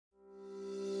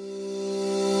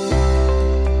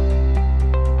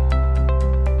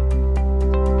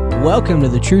Welcome to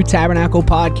the True Tabernacle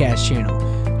Podcast channel.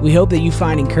 We hope that you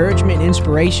find encouragement and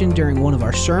inspiration during one of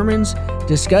our sermons,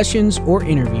 discussions, or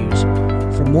interviews.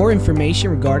 For more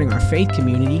information regarding our faith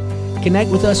community,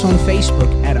 connect with us on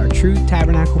Facebook at our True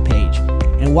Tabernacle page.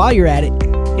 And while you're at it,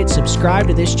 hit subscribe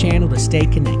to this channel to stay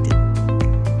connected.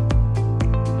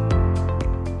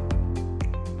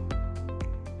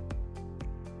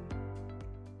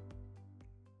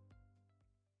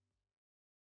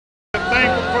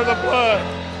 Thankful for the blood.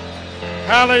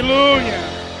 Hallelujah.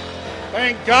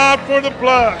 Thank God for the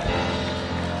blood.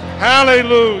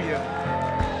 Hallelujah.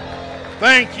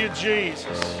 Thank you,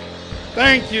 Jesus.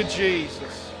 Thank you,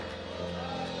 Jesus.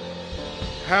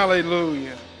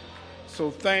 Hallelujah.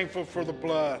 So thankful for the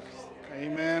blood.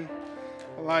 Amen.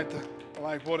 I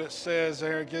like what it says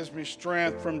there. It gives me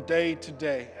strength from day to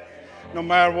day. No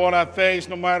matter what I face,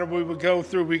 no matter what we go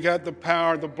through, we got the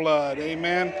power of the blood.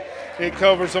 Amen. It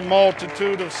covers a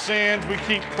multitude of sins. We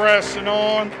keep pressing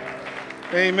on.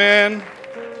 Amen.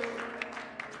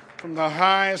 From the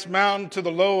highest mountain to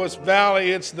the lowest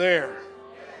valley, it's there.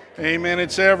 Amen.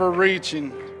 It's ever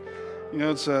reaching. You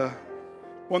know, it's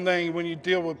one thing when you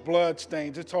deal with blood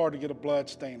stains, it's hard to get a blood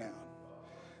stain out.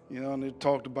 You know, and they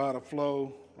talked about a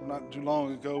flow not too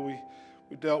long ago.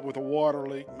 We dealt with a water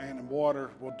leak, man, and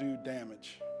water will do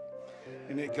damage.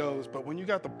 And it goes. But when you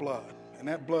got the blood, and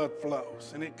that blood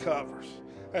flows, and it covers,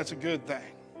 that's a good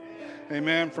thing.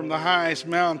 Amen. From the highest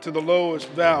mountain to the lowest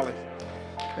valley.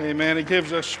 Amen. It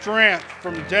gives us strength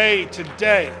from day to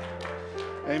day.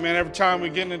 Amen. Every time we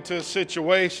get into a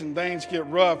situation, things get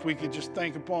rough, we can just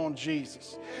think upon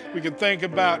Jesus. We can think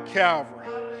about Calvary.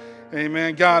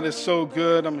 Amen. God is so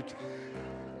good. I'm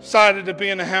excited to be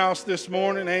in the house this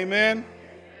morning. Amen.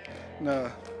 And,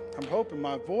 I'm hoping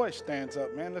my voice stands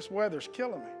up, man. This weather's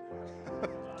killing me.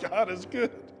 God is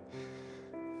good.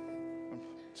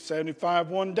 75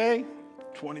 one day,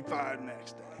 25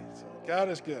 next day. So God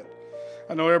is good.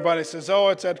 I know everybody says, oh,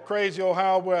 it's that crazy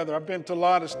Ohio weather. I've been to a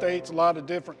lot of states, a lot of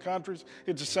different countries.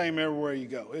 It's the same everywhere you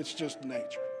go. It's just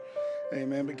nature.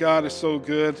 Amen. But God is so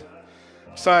good.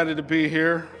 Excited to be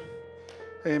here.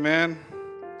 Amen.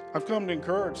 I've come to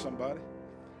encourage somebody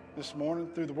this morning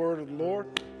through the word of the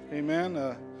Lord.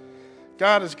 Amen.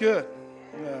 God is good.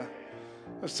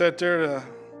 I sat there a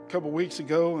couple weeks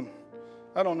ago, and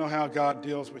I don't know how God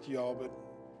deals with y'all, but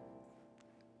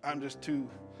I'm just too,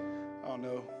 I don't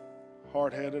know,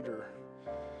 hard-headed or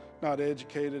not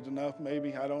educated enough,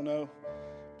 maybe. I don't know.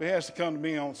 But He has to come to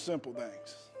me on simple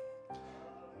things.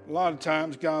 A lot of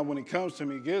times, God, when He comes to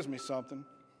me, He gives me something.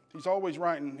 He's always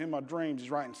writing, in my dreams,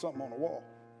 He's writing something on the wall.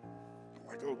 I'm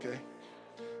like, okay.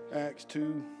 Acts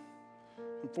 2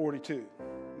 and 42.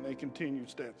 And they continued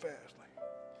steadfastly.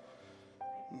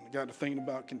 And I got to thinking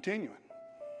about continuing.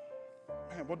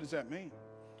 Man, what does that mean?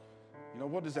 You know,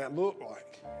 what does that look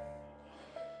like?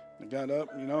 I got up,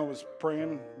 you know, I was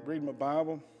praying, reading my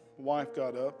Bible. My wife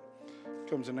got up,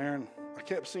 comes in there, and I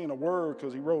kept seeing a word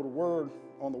because he wrote a word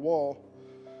on the wall.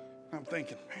 I'm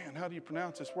thinking, man, how do you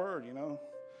pronounce this word, you know?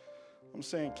 I'm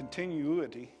saying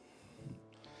continuity.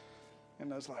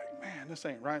 And I was like, man, this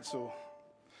ain't right. So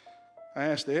I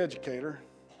asked the educator,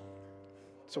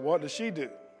 so what does she do?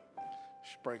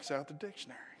 She breaks out the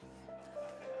dictionary.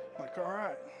 I'm like, all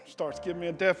right. Starts giving me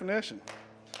a definition.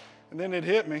 And then it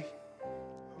hit me.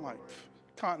 I'm like,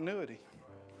 continuity.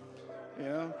 You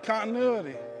know,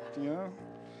 continuity. You know,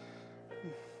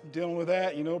 dealing with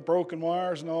that, you know, broken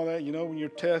wires and all that. You know, when you're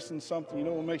testing something, you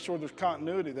know, we'll make sure there's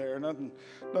continuity there, nothing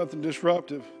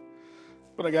disruptive.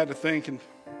 But I got to thinking,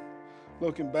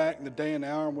 looking back in the day and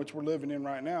the hour in which we're living in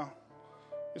right now,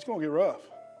 it's going to get rough.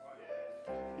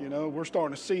 You know, we're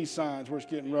starting to see signs where it's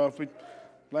getting rough.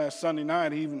 Last Sunday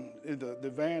night, even the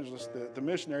evangelist, the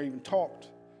missionary, even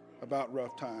talked about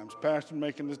rough times. Pastor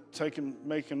making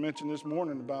mention this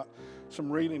morning about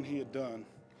some reading he had done,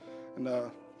 and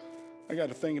I got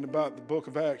to thinking about the Book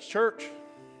of Acts Church.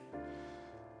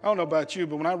 I don't know about you,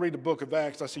 but when I read the Book of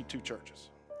Acts, I see two churches.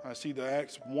 I see the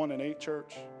Acts 1 and 8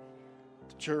 church,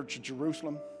 the Church of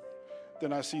Jerusalem.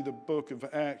 Then I see the Book of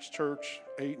Acts Church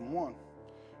 8 and 1,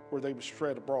 where they were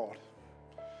spread abroad.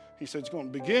 He said it's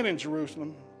going to begin in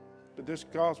Jerusalem, but this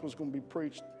gospel is going to be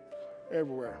preached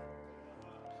everywhere.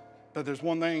 But there's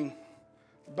one thing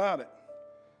about it.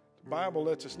 The Bible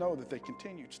lets us know that they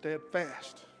continued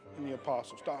steadfast in the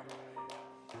apostles' doctrine.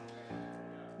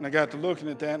 And I got to looking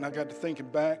at that, and I got to thinking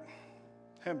back.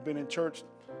 Haven't been in church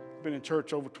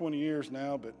over 20 years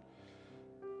now, but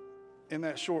in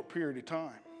that short period of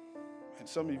time, and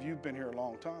some of you have been here a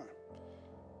long time,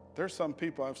 there's some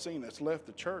people I've seen that's left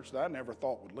the church that I never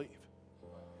thought would leave.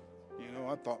 You know,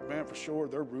 I thought, man, for sure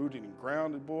they're rooted and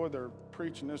grounded, boy. They're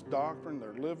preaching this doctrine,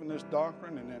 they're living this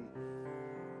doctrine, and then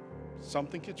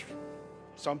something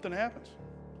happens.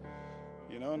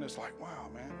 And it's like, wow,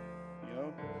 man,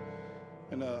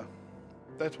 And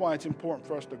that's why it's important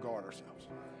for us to guard ourselves.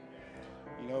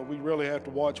 We really have to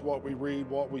watch what we read,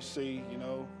 what we see,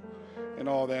 and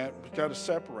all that. We've got to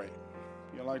separate,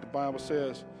 like the Bible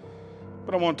says.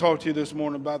 But I want to talk to you this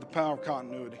morning about the power of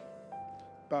continuity,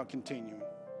 about continuing.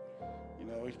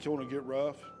 It's going to get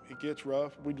rough. It gets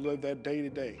rough. We live that day to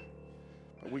day.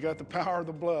 But we got the power of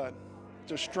the blood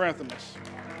to strengthen us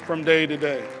from day to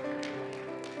day.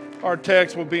 Our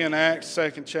text will be in Acts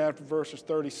 2nd chapter, verses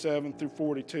 37 through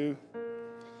 42.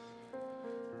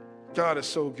 God is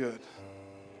so good.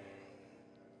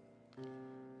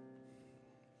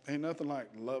 Ain't nothing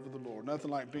like the love of the Lord.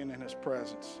 Nothing like being in His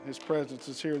presence. His presence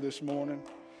is here this morning.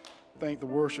 Thank the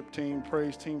worship team,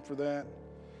 praise team for that.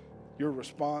 Your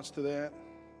response to that.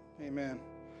 Amen.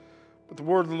 But the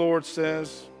word of the Lord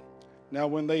says, now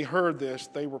when they heard this,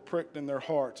 they were pricked in their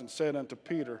hearts and said unto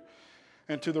Peter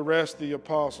and to the rest of the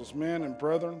apostles, men and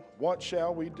brethren, what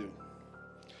shall we do?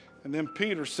 And then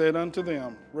Peter said unto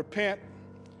them, repent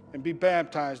and be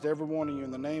baptized, every one of you, in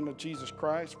the name of Jesus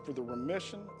Christ for the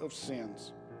remission of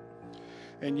sins.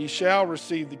 And ye shall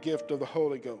receive the gift of the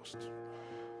Holy Ghost.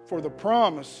 For the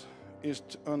promise is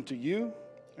unto you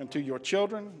and to your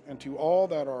children and to all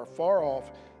that are far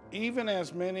off, even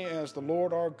as many as the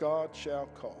Lord our God shall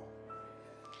call.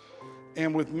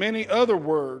 And with many other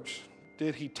words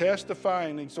did he testify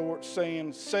and exhort,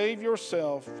 saying, save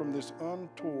yourself from this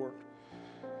untoward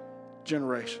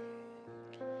generation.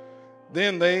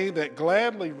 Then they that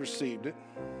gladly received it,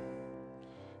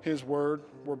 his word,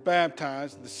 were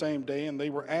baptized the same day, and they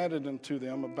were added unto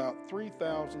them about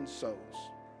 3,000 souls.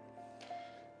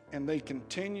 And they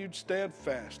continued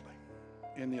steadfastly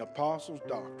in the apostles'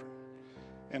 doctrine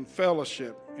and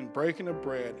fellowship, in breaking of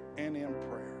bread and in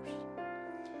prayers.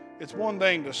 It's one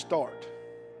thing to start,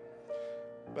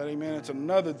 but amen, it's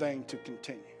another thing to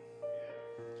continue.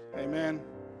 Amen.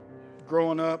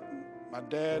 Growing up, my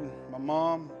dad, my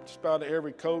mom, just about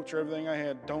every coach, everything I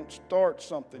had, don't start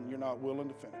something you're not willing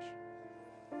to finish.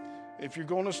 If you're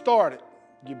going to start it,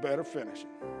 you better finish it.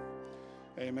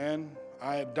 Amen.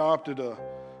 I adopted a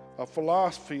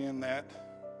philosophy in that.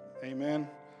 Amen.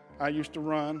 I used to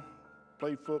run,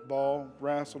 played football,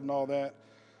 wrestled and all that.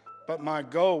 But my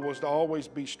goal was to always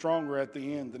be stronger at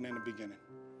the end than in the beginning.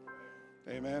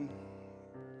 Amen.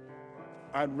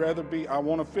 I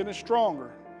want to finish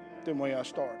stronger than the way I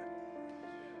started.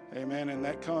 Amen. And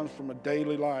that comes from a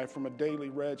daily life, from a daily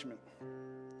regimen.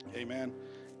 Amen.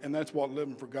 And that's what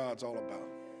living for God's all about.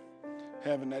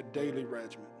 Having that daily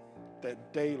regimen,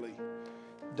 that daily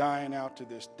dying out to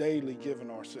this, daily giving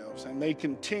ourselves. And they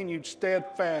continued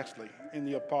steadfastly in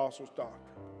the apostles' doctrine.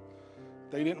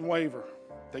 They didn't waver.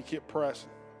 They kept pressing.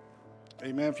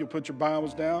 Amen. If you'll put your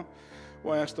Bibles down,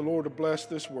 we'll ask the Lord to bless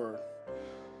this word.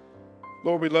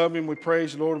 Lord, we love you and we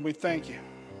praise you, Lord, and we thank you,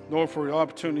 Lord, for the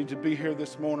opportunity to be here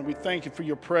this morning. We thank you for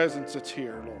your presence that's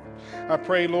here, Lord. I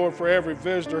pray, Lord, for every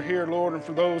visitor here, Lord, and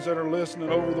for those that are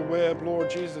listening over the web, Lord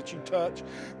Jesus, that you touch,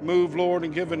 move, Lord,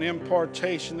 and give an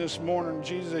impartation this morning,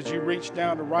 Jesus, as you reach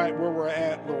down to right where we're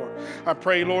at, Lord. I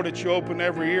pray, Lord, that you open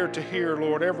every ear to hear,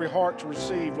 Lord, every heart to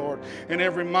receive, Lord, and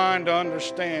every mind to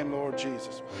understand, Lord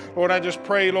Jesus. Lord, I just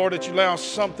pray, Lord, that you allow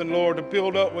something, Lord, to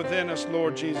build up within us,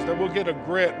 Lord Jesus, that we'll get a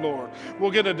grit, Lord.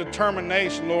 We'll get a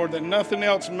determination, Lord, that nothing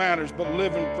else matters but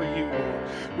living for you, Lord.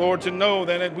 Lord, to know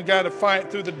that we got to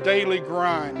fight through the daily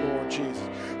grind, Lord Jesus.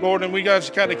 Lord, and we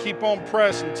just got to keep on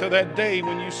pressing till that day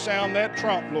when you sound that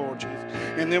trump, Lord Jesus.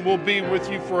 And then we'll be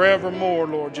with you forevermore,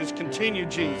 Lord. Just continue,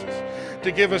 Jesus,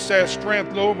 to give us that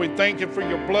strength, Lord. We thank you for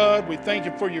your blood. We thank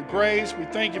you for your grace. We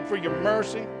thank you for your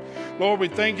mercy. Lord, we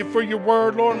thank you for your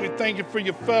word, Lord, and we thank you for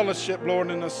your fellowship, Lord,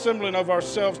 and assembling of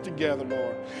ourselves together,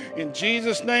 Lord. In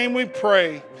Jesus' name we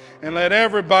pray, and let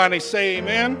everybody say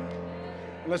amen.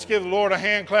 Let's give the Lord a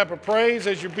hand clap of praise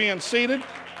as you're being seated.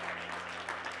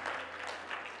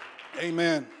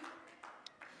 Amen.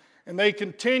 And they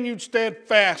continued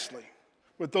steadfastly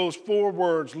with those 4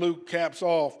 words. Luke caps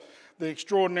off the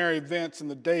extraordinary events in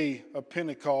the day of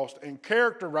Pentecost and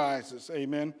characterizes,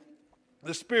 amen,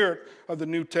 the spirit of the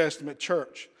New Testament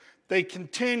church. They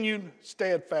continued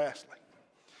steadfastly.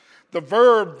 The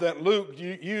verb that Luke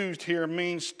used here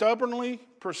means stubbornly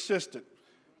persistent.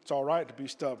 It's all right to be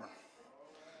stubborn.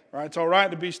 Right? It's all right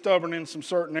to be stubborn in some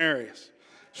certain areas.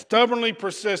 Stubbornly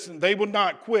persistent. They would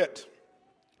not quit.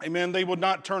 Amen. They would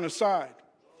not turn aside.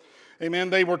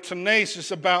 Amen. They were tenacious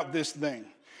about this thing.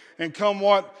 And come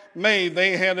what may,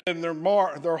 they had in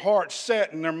their heart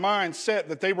set and their mind set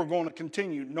that they were going to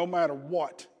continue no matter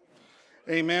what.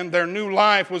 Amen. Their new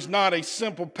life was not a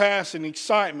simple passing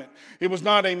excitement. It was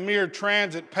not a mere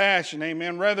transit passion.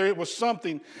 Amen. Rather, it was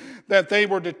something that they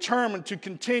were determined to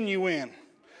continue in.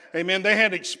 Amen. They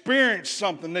had experienced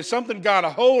something. Something got a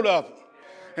hold of them.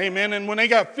 Amen. And when they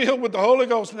got filled with the Holy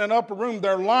Ghost in that upper room,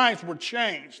 their lives were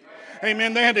changed.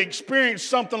 Amen. They had to experience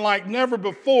something like never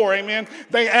before. Amen.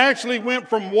 They actually went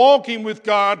from walking with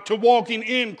God to walking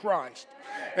in Christ.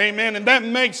 Amen. And that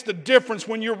makes the difference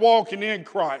when you're walking in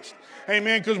Christ.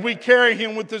 Amen. Because we carry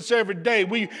Him with us every day.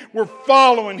 We're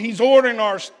following. He's ordering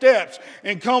our steps.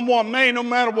 And come what may, no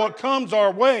matter what comes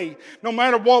our way, no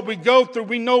matter what we go through,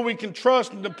 we know we can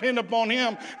trust and depend upon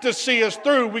Him to see us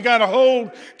through. We got to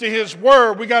hold to His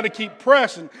word. We got to keep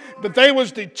pressing. But they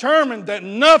was determined that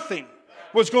nothing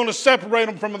was going to separate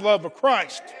them from the love of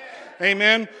Christ.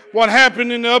 Amen. What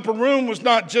happened in the upper room was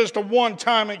not just a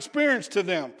one-time experience to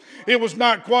them. It was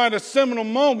not quite a seminal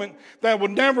moment that would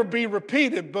never be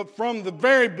repeated. But from the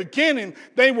very beginning,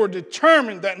 they were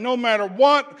determined that no matter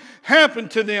what happened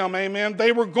to them, amen,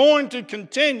 they were going to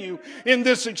continue in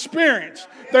this experience.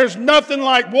 There's nothing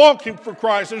like walking for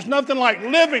Christ. There's nothing like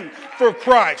living for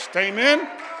Christ. Amen.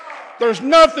 There's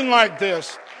nothing like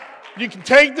this. You can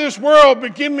take this world,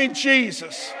 but give me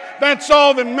Jesus. That's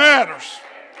all that matters.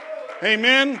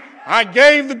 Amen. I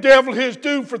gave the devil his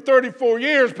due for 34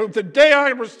 years, but the day I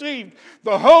received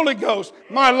the Holy Ghost,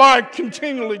 my life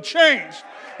continually changed.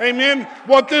 Amen.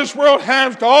 What this world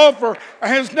has to offer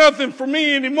has nothing for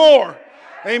me anymore.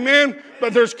 Amen.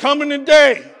 But there's coming a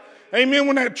day, amen,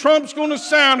 when that trump's going to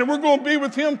sound and we're going to be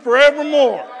with Him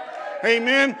forevermore.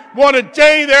 Amen. What a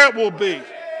day that will be.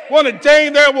 What a day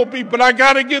that will be. But I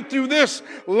got to get through this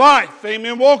life.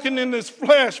 Amen. Walking in this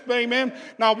flesh. Amen.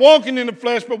 Not walking in the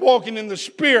flesh, but walking in the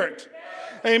Spirit.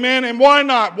 Amen. And why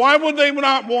not? Why would they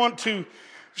not want to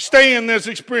stay in this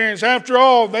experience? After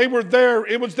all, they were there.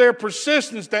 It was their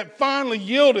persistence that finally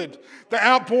yielded the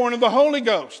outpouring of the Holy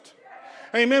Ghost.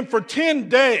 Amen. For 10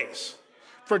 days.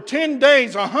 For 10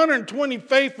 days, 120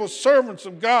 faithful servants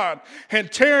of God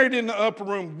had tarried in the upper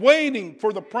room waiting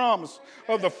for the promise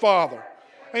of the Father.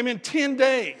 Amen. 10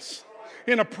 days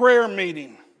in a prayer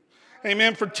meeting.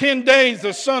 Amen. For 10 days,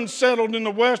 the sun settled in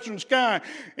the western sky,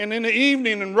 and in the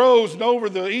evening and rose and over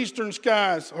the eastern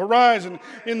skies, horizon.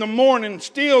 In the morning,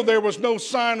 still there was no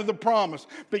sign of the promise,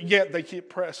 but yet they kept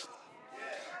pressing.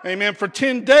 Amen. For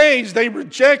 10 days, they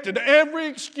rejected every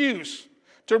excuse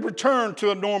to return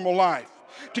to a normal life,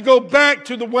 to go back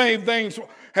to the way things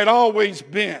had always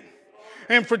been.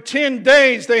 And for 10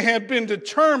 days, they had been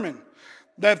determined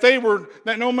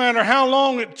that no matter how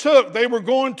long it took, they were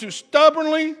going to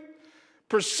stubbornly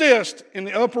persist in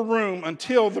the upper room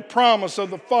until the promise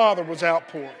of the Father was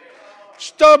outpoured.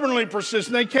 Stubbornly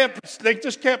persist. They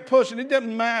just kept pushing. It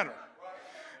didn't matter.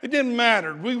 It didn't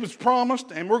matter. We was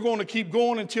promised, and we're going to keep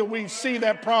going until we see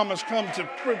that promise come to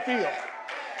fulfill.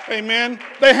 Amen.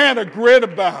 They had a grit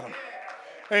about them.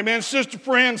 Amen. Sister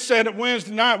Friend said it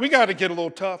Wednesday night, we got to get a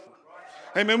little tougher.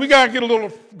 Amen. We got to get a little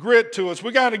grit to us.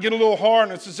 We got to get a little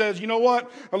hardness that says, you know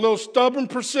what? A little stubborn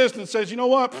persistence says, you know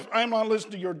what? I'm not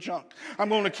listening to your junk. I'm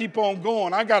going to keep on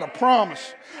going. I got a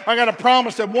promise. I got a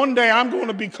promise that one day I'm going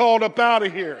to be called up out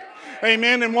of here.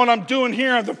 Amen. And what I'm doing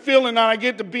here, the feeling that I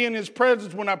get to be in His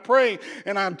presence when I pray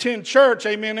and I attend church,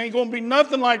 amen, ain't going to be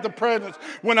nothing like the presence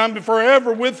when I'm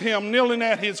forever with Him, kneeling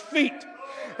at His feet.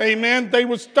 Amen. They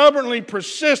were stubbornly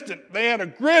persistent. They had a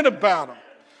grit about them.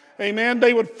 Amen.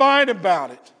 They would fight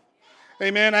about it.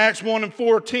 Amen. Acts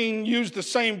 1:14 used the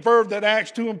same verb that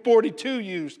Acts 2:42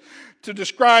 used to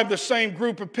describe the same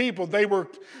group of people. They were,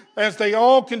 as they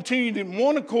all continued in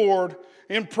one accord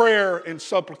in prayer and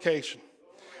supplication.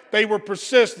 They were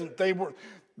persistent.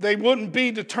 They wouldn't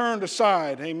be turned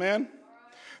aside. Amen.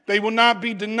 They would not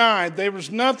be denied.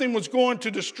 Nothing was going to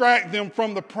distract them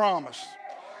from the promise.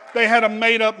 They had a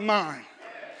made-up mind.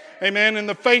 Amen. In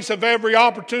the face of every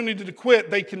opportunity to quit,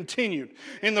 they continued.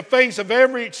 In the face of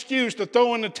every excuse to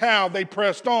throw in the towel, they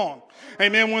pressed on.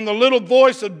 Amen. When the little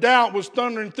voice of doubt was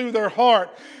thundering through their heart,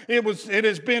 it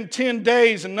has been 10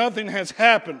 days and nothing has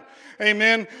happened.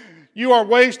 Amen. You are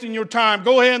wasting your time.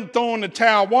 Go ahead and throw in the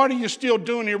towel. What are you still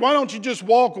doing here? Why don't you just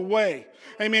walk away?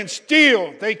 Amen.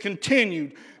 Still, they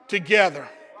continued together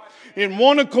in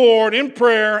one accord, in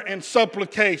prayer and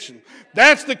supplication.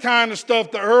 That's the kind of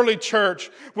stuff the early church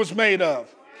was made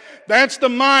of. That's the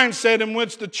mindset in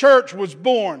which the church was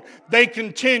born. They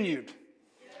continued.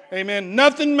 Amen.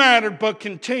 Nothing mattered but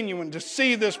continuing to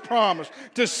see this promise,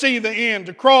 to see the end,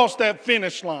 to cross that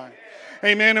finish line.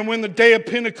 Amen. And when the day of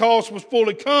Pentecost was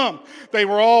fully come, they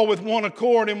were all with one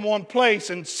accord in one place.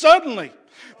 And suddenly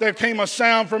there came a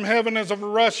sound from heaven as of a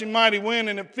rushing mighty wind,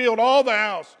 and it filled all the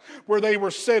house where they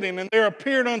were sitting. And there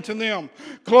appeared unto them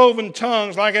cloven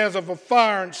tongues like as of a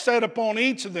fire, and sat upon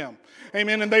each of them.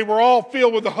 Amen. And they were all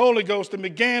filled with the Holy Ghost and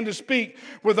began to speak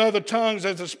with other tongues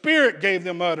as the Spirit gave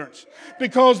them utterance.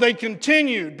 Because they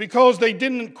continued, because they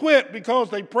didn't quit, because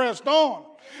they pressed on.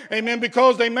 Amen.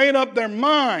 Because they made up their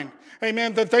mind,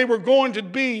 amen, that they were going to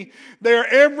be there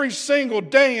every single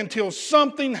day until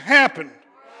something happened.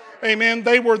 Amen.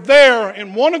 They were there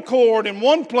in one accord, in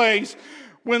one place,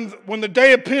 when the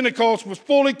day of Pentecost was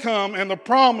fully come and the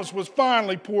promise was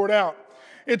finally poured out.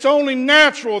 It's only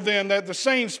natural then that the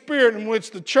same Spirit in which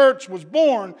the church was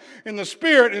born, in the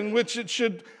Spirit in which it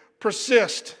should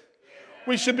persist.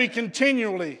 We should be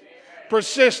continually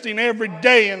persisting every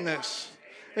day in this.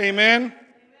 Amen.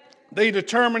 They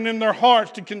determined in their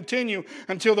hearts to continue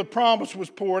until the promise was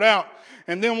poured out.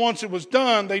 And then once it was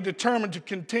done, they determined to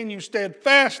continue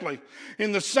steadfastly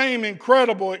in the same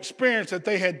incredible experience that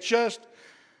they had just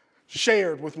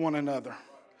shared with one another.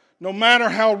 No matter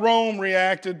how Rome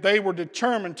reacted, they were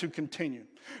determined to continue.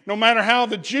 No matter how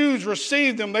the Jews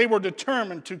received them, they were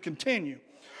determined to continue.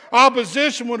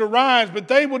 Opposition would arise, but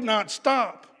they would not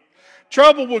stop.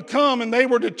 Trouble would come, and they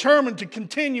were determined to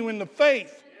continue in the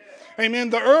faith. Amen.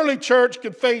 The early church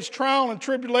could face trial and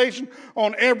tribulation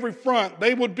on every front.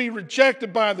 They would be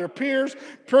rejected by their peers,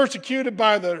 persecuted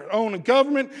by their own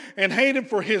government, and hated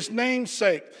for his name's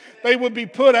sake. They would be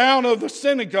put out of the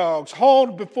synagogues,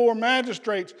 hauled before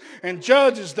magistrates and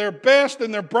judges. Their best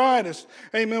and their brightest,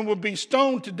 amen, would be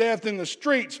stoned to death in the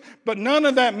streets. But none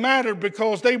of that mattered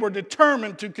because they were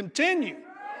determined to continue.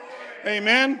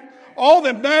 Amen. All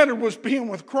that mattered was being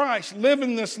with Christ,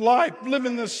 living this life,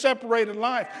 living this separated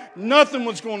life. Nothing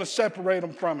was going to separate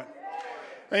them from it.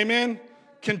 Amen.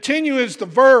 Continue is the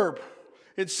verb.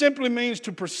 It simply means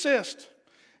to persist.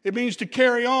 It means to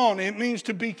carry on. It means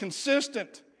to be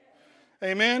consistent.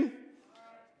 Amen.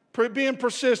 Being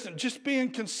persistent, just being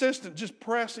consistent, just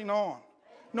pressing on,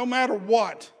 no matter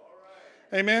what.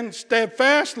 Amen.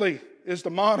 Steadfastly is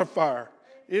the modifier.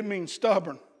 It means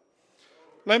stubborn.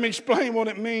 Let me explain what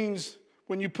it means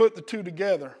when you put the two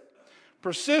together.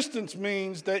 Persistence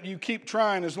means that you keep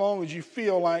trying as long as you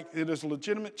feel like it is a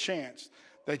legitimate chance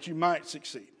that you might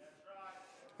succeed.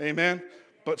 Amen.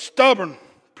 But stubborn,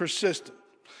 persistent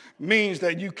means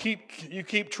that you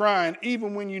keep trying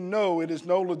even when you know it is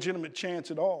no legitimate chance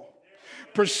at all.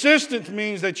 Persistence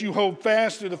means that you hold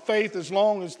fast to the faith as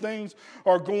long as things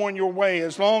are going your way,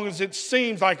 as long as it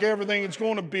seems like everything is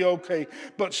going to be okay.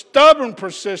 But stubborn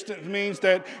persistence means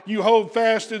that you hold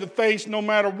fast to the faith no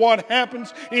matter what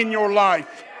happens in your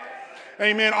life.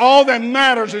 Amen. All that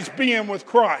matters is being with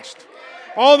Christ.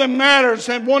 All that matters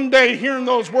is one day hearing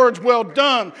those words, "Well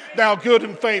done, thou good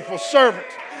and faithful servant."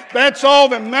 That's all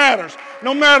that matters.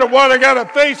 No matter what I got to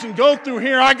face and go through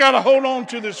here, I got to hold on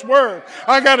to this word.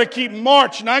 I got to keep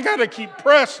marching. I got to keep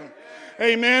pressing.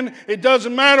 Amen. It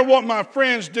doesn't matter what my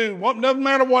friends do. It doesn't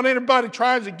matter what anybody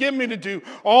tries to get me to do.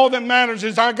 All that matters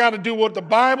is I got to do what the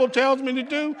Bible tells me to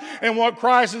do and what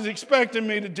Christ is expecting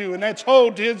me to do. And that's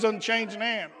hold to his unchanging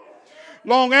hand.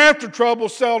 Long after trouble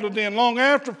settled in, long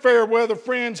after fair weather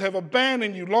friends have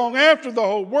abandoned you, long after the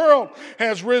whole world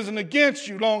has risen against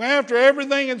you, long after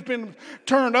everything has been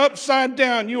turned upside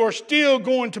down, you are still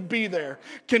going to be there,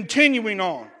 continuing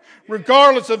on,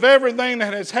 regardless of everything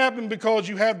that has happened, because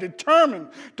you have determined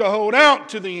to hold out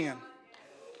to the end.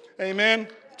 Amen.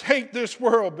 Take this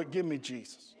world, but give me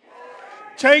Jesus.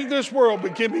 Take this world,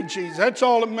 but give me Jesus. That's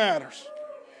all that matters.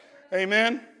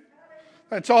 Amen.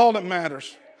 That's all that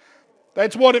matters.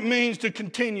 That's what it means to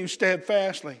continue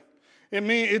steadfastly.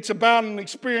 It's about an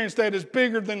experience that is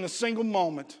bigger than a single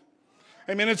moment.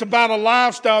 Amen. It's about a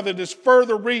lifestyle that is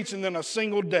further reaching than a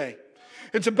single day.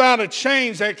 It's about a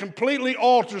change that completely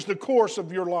alters the course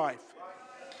of your life.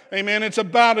 Amen. It's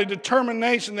about a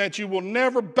determination that you will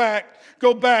never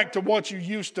go back to what you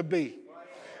used to be.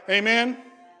 Amen.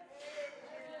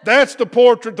 That's the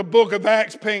portrait the book of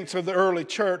Acts paints of the early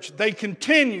church. They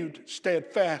continued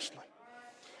steadfastly.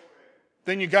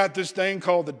 Then you got this thing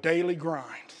called the daily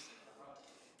grind.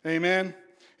 Amen.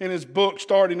 In his book,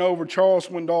 Starting Over, Charles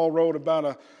Swindoll wrote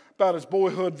about his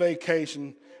boyhood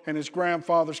vacation and his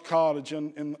grandfather's cottage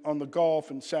on the Gulf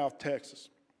in South Texas.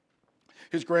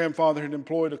 His grandfather had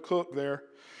employed a cook there.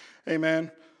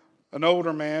 Amen. An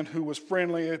older man who was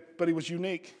friendly, but he was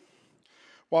unique.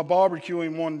 While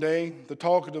barbecuing one day, the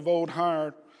talkative old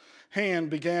hired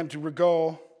hand began to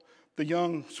regale the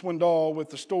young Swindoll with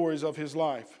the stories of his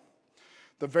life.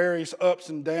 the various ups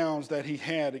and downs that he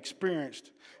had experienced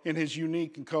in his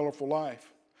unique and colorful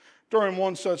life. During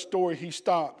one such story, he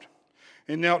stopped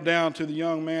and knelt down to the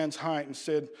young man's height and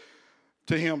said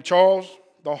to him, "Charles,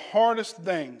 the hardest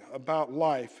thing about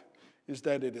life is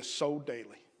that it is so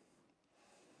daily."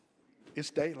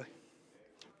 It's daily.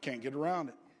 Can't get around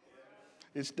it.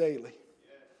 It's daily.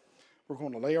 We're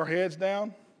going to lay our heads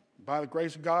down, by the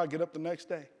grace of God, get up the next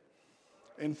day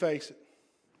and face it.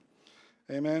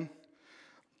 Amen.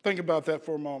 Think about that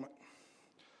for a moment.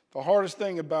 The hardest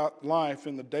thing about life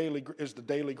is the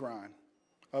daily grind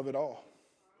of it all.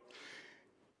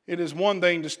 It is one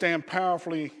thing to stand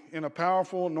powerfully in a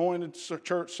powerful, anointed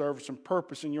church service and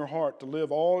purpose in your heart to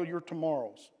live all your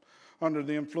tomorrows under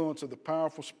the influence of the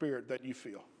powerful spirit that you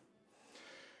feel.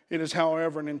 It is,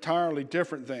 however, an entirely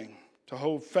different thing to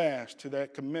hold fast to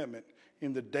that commitment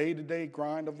in the day-to-day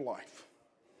grind of life.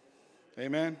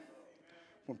 Amen?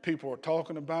 When people are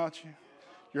talking about you,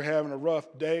 you're having a rough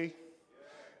day.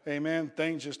 Amen?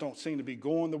 Things just don't seem to be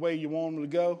going the way you want them to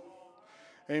go.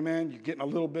 Amen? You're getting a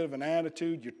little bit of an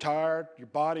attitude. You're tired. Your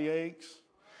body aches.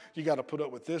 You got to put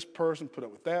up with this person, put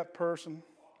up with that person.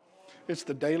 It's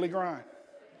the daily grind.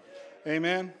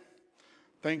 Amen?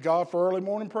 Thank God for early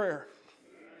morning prayer.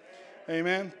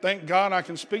 Amen? Thank God I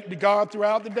can speak to God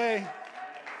throughout the day.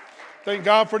 Thank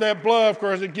God for that blood,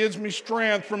 because it gives me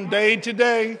strength from day to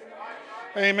day.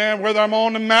 Amen. Whether I'm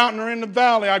on the mountain or in the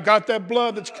valley, I've got that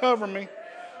blood that's covering me.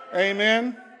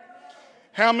 Amen.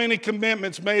 How many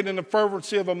commitments made in the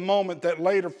fervency of a moment that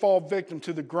later fall victim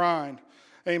to the grind?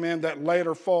 Amen. That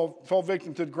later fall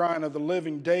victim to the grind of the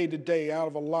living day to day out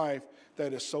of a life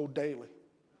that is so daily.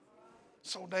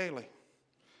 So daily.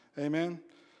 Amen.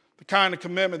 The kind of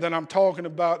commitment that I'm talking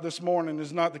about this morning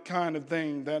is not the kind of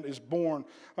thing that is born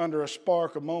under a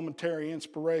spark of momentary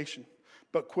inspiration,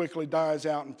 but quickly dies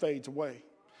out and fades away.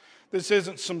 This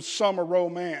isn't some summer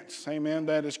romance, amen,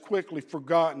 that is quickly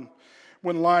forgotten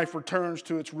when life returns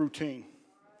to its routine.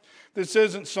 This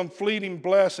isn't some fleeting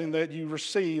blessing that you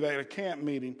receive at a camp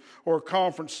meeting or a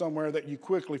conference somewhere that you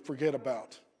quickly forget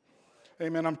about.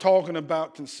 Amen. I'm talking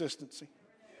about consistency.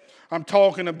 I'm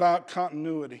talking about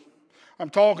continuity. I'm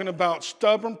talking about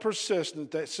stubborn persistence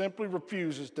that simply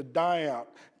refuses to die out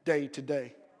day to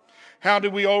day. How do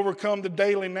we overcome the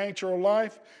daily nature of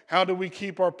life? How do we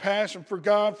keep our passion for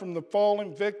God from the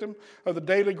falling victim of the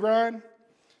daily grind?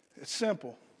 It's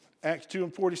simple. Acts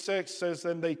 2:46 says,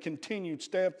 "Then they continued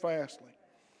steadfastly."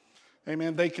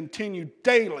 Amen. They continued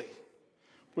daily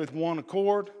with one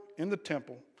accord in the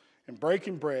temple and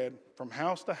breaking bread from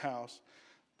house to house.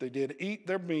 They did eat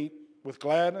their meat with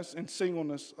gladness and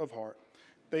singleness of heart.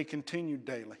 They continued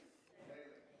daily.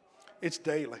 It's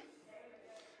daily.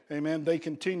 Amen. They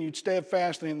continued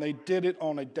steadfastly, and they did it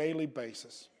on a daily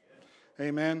basis.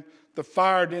 Amen. The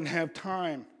fire didn't have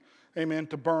time, amen,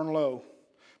 to burn low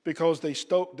because they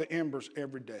stoked the embers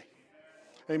every day.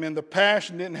 Amen. The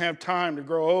passion didn't have time to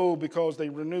grow old because they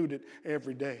renewed it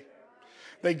every day.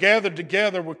 They gathered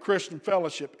together with Christian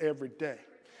fellowship every day.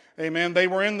 Amen. They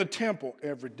were in the temple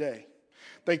every day.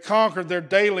 They conquered their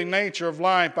daily nature of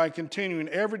life by continuing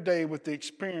every day with the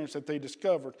experience that they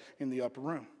discovered in the upper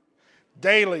room.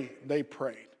 Daily they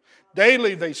prayed.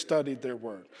 Daily they studied their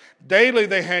word. Daily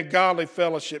they had godly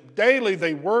fellowship. Daily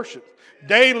they worshiped.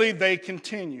 Daily they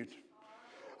continued.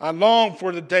 I long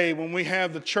for the day when we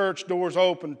have the church doors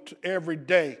open every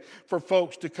day for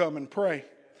folks to come and pray.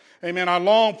 Amen. I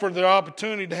long for the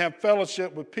opportunity to have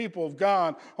fellowship with people of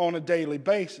God on a daily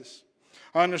basis.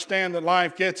 I understand that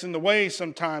life gets in the way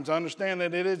sometimes. I understand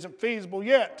that it isn't feasible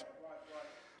yet.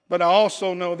 But I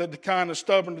also know that the kind of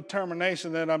stubborn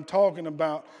determination that I'm talking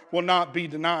about will not be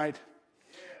denied.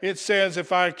 It says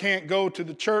if I can't go to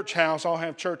the church house, I'll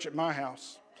have church at my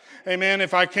house. Amen.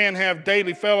 If I can't have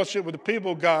daily fellowship with the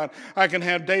people of God, I can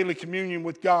have daily communion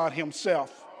with God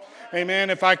Himself. Amen.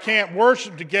 If I can't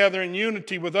worship together in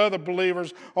unity with other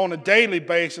believers on a daily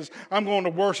basis, I'm going to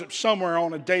worship somewhere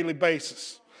on a daily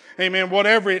basis. Amen.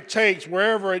 Whatever it takes,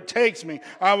 wherever it takes me,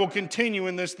 I will continue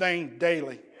in this thing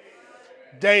daily.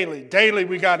 Daily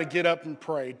we got to get up and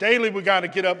pray. Daily we got to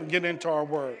get up and get into our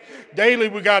word. Daily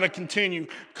we got to continue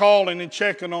calling and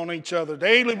checking on each other.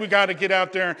 Daily we got to get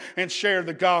out there and share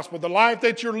the gospel. The life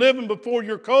that you're living before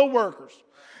your co-workers.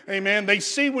 Amen. They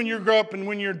see when you're up and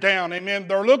when you're down. Amen.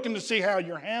 They're looking to see how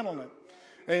you're handling it.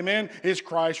 Amen. Is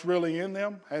Christ really in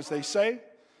them, as they say?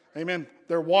 Amen.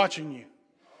 They're watching you.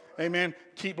 Amen.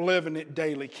 Keep living it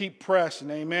daily. Keep pressing.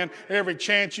 Amen. Every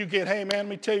chance you get. Hey, man, let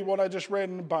me tell you what I just read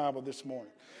in the Bible this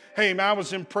morning. Hey, man, I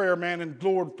was in prayer, man, and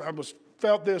Lord,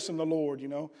 felt this in the Lord,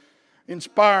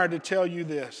 Inspired to tell you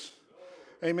this.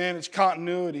 Amen. It's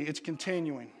continuity. It's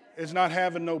continuing. It's not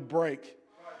having no break.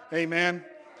 Amen.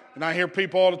 And I hear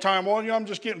people all the time, well, I'm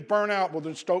just getting burnt out. Well,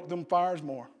 then stoke them fires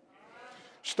more.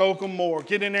 Stoke them more.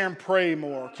 Get in there and pray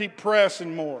more. Keep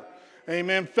pressing more.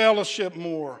 Amen. Fellowship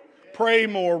more. Pray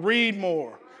more. Read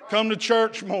more. Come to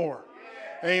church more.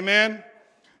 Amen.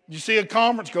 You see a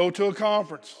conference, go to a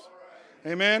conference.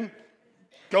 Amen.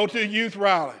 Go to a youth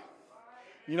rally.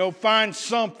 Find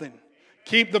something.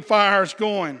 Keep the fires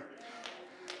going.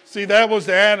 See, that was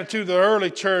the attitude of the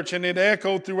early church, and it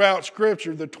echoed throughout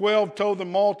Scripture. The 12 told the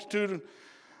multitude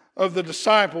of the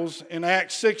disciples in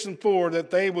Acts 6 and 4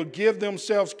 that they would give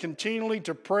themselves continually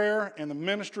to prayer and the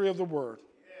ministry of the Word.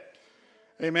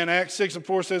 Amen. Acts 6 and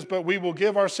 4 says, but we will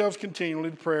give ourselves continually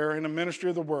to prayer and the ministry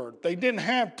of the Word. They didn't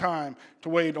have time to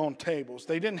wait on tables.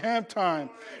 They didn't have time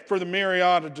for the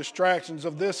myriad of distractions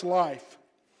of this life.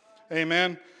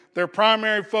 Amen. Their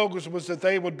primary focus was that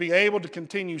they would be able to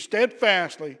continue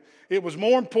steadfastly. It was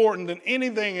more important than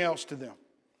anything else to them.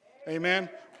 Amen.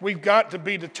 We've got to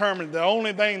be determined. The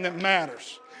only thing that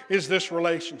matters is this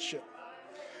relationship.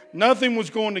 Nothing was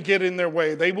going to get in their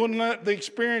way. They wouldn't let the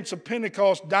experience of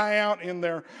Pentecost die out in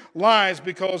their lives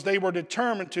because they were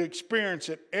determined to experience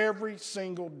it every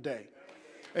single day.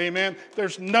 Amen.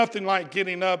 There's nothing like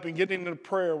getting up and getting into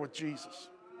prayer with Jesus.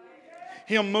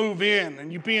 He'll move in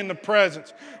and you be in the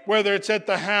presence, whether it's at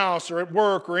the house or at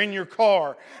work or in your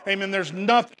car. Amen. There's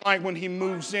nothing like when He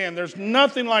moves in. There's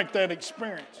nothing like that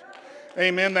experience.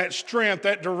 Amen. That strength,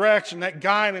 that direction, that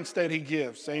guidance that He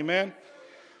gives. Amen.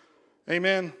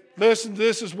 Amen. Listen,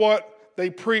 this is what they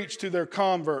preached to their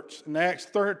converts. In Acts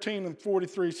 13 and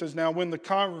 43 says, now when the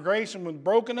congregation was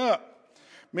broken up,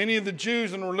 many of the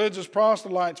Jews and religious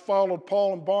proselytes followed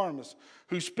Paul and Barnabas,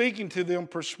 who speaking to them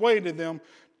persuaded them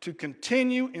to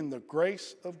continue in the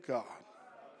grace of God.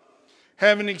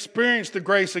 Having experienced the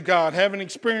grace of God, having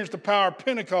experienced the power of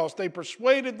Pentecost, they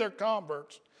persuaded their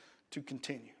converts to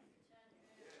continue.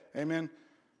 Amen.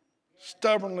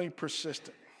 Stubbornly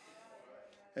persistent.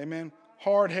 Amen.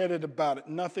 Hard-headed about it.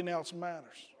 Nothing else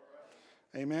matters.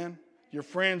 Amen. Your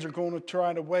friends are going to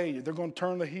try to weigh you. They're going to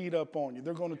turn the heat up on you.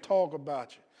 They're going to talk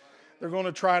about you. They're going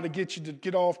to try to get you to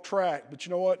get off track. But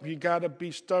you know what? You got to be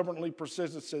stubbornly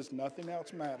persistent. It says nothing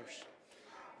else matters.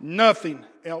 Nothing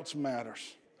else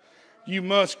matters. You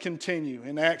must continue.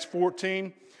 In Acts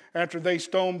 14, after they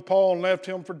stoned Paul and left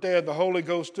him for dead, the Holy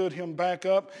Ghost stood him back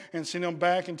up and sent him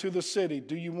back into the city.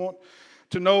 Do you want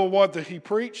to know what he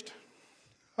preached?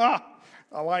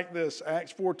 I like this.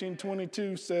 Acts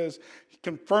 14:22 says,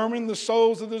 confirming the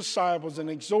souls of the disciples and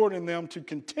exhorting them to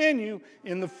continue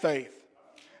in the faith.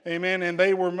 Amen. And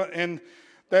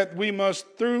that we must,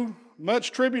 through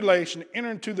much tribulation,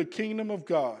 enter into the kingdom of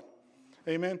God.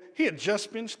 Amen. He had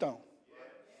just been stoned.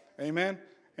 Amen.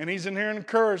 And he's in here and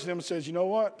encouraged them and says, you know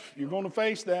what? You're going to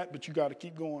face that, but you got to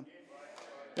keep going.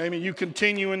 Amen. You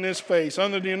continue in this faith.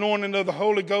 Under the anointing of the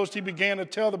Holy Ghost, he began to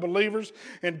tell the believers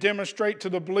and demonstrate to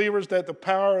the believers that the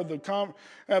power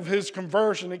of his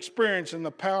conversion experience and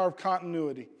the power of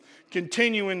continuity.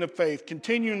 Continue in the faith.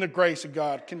 Continue in the grace of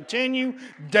God. Continue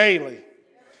daily.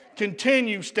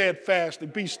 Continue steadfastly.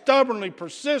 Be stubbornly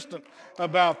persistent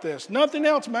about this. Nothing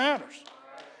else matters.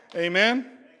 Amen.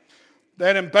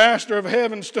 That ambassador of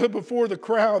heaven stood before the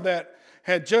crowd that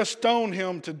had just stoned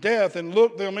him to death and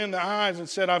looked them in the eyes and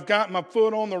said, I've got my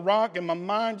foot on the rock and my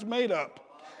mind's made up.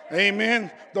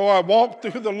 Amen. Though I walk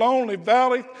through the lonely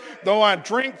valley, though I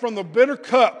drink from the bitter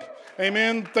cup,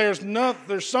 amen,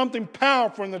 there's something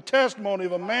powerful in the testimony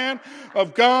of a man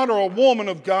of God or a woman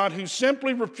of God who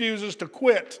simply refuses to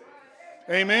quit.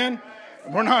 Amen.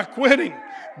 We're not quitting.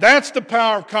 That's the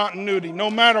power of continuity. No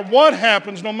matter what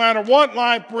happens, no matter what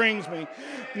life brings me,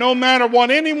 no matter what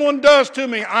anyone does to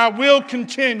me, I will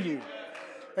continue.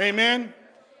 Amen.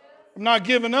 I'm not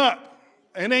giving up.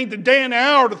 It ain't the day and the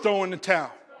hour to throw in the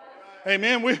towel.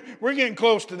 Amen. We're getting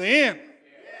close to the end.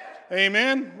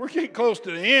 Amen. We're getting close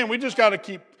to the end. We just got to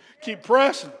keep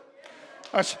pressing.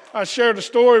 I shared a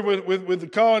story with the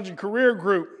college and career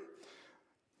group.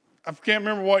 I can't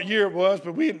remember what year it was,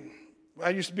 but I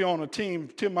used to be on a team,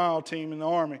 10-mile team in the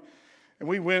Army, and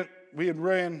we had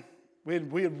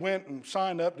went and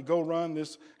signed up to go run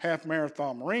this half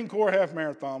marathon, Marine Corps half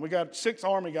marathon. We got 6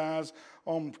 Army guys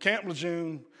on Camp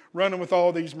Lejeune running with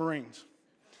all these Marines.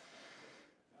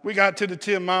 We got to the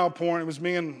 10-mile point. It was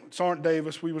me and Sergeant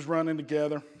Davis. We was running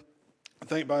together. I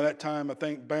think by that time,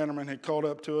 Bannerman had caught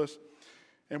up to us,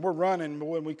 and we're running. But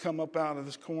when we come up out of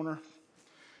this corner,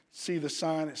 see the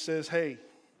sign that says, hey,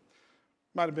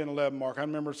 might have been 11 mark. I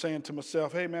remember saying to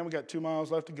myself, hey, man, we got 2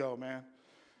 miles left to go, man.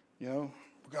 You know,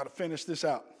 we got to finish this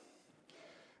out.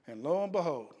 And lo and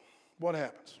behold, what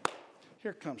happens?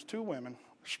 Here comes 2 women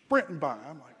sprinting by.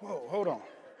 I'm like, whoa, hold on.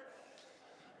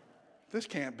 This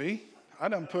can't be. I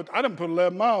done put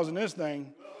 11 miles in this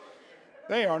thing.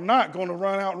 They are not going to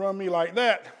run me like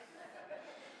that.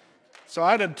 So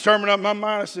I determined up my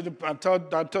mind. I said,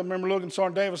 remember looking at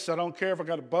Sergeant Davis, I said, I don't care if I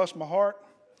got to bust my heart,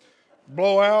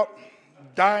 blow out,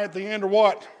 die at the end or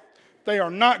what. They are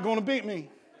not going to beat me.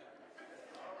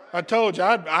 I told you,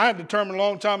 I had determined a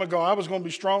long time ago I was going to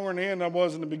be stronger in the end than I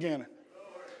was in the beginning.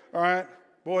 All right?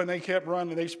 Boy, and they kept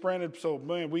running. They sprinted. So,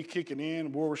 man, we kicking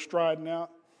in. We were striding out.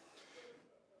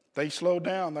 They slowed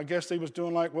down. I guess they was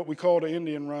doing like what we call the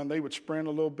Indian run. They would sprint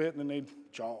a little bit and then they'd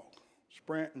jog.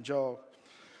 Sprint and jog.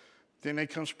 Then they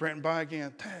come sprinting by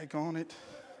again. Tag on it.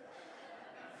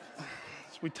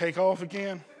 So we take off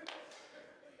again.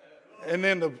 And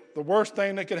then the worst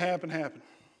thing that could happen happened.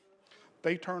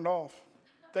 They turned off.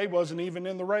 They wasn't even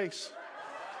in the race.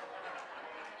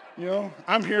 You know,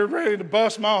 I'm here ready to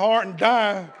bust my heart and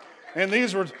die. And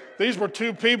these were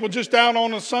two people just out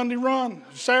on a Saturday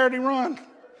run.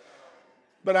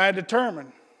 But I had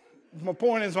determined. My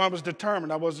point is I was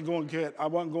determined. I wasn't going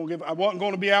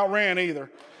to be outran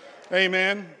either.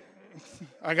 Amen.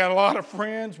 I got a lot of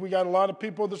friends. We got a lot of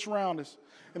people that surround us.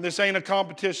 And this ain't a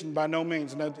competition by no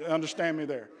means. And understand me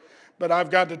there. But I've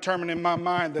got determined in my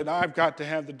mind that I've got to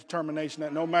have the determination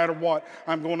that no matter what,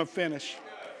 I'm going to finish.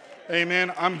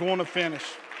 Amen. I'm going to finish.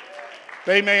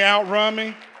 They may outrun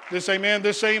me. This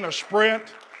ain't a sprint.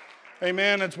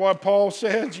 Amen. That's what Paul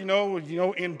says,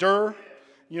 endure.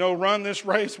 Run this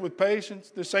race with patience.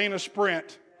 This ain't a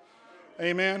sprint.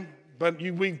 Amen. But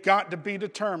we've got to be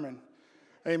determined.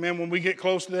 Amen. When we get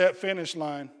close to that finish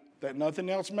line, that nothing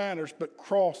else matters but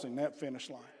crossing that finish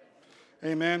line.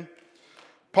 Amen.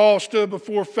 Paul stood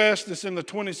before Festus in the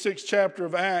 26th chapter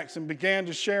of Acts and began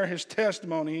to share his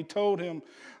testimony. He told him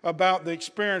about the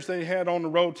experience that he had on the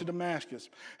road to Damascus,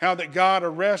 how that God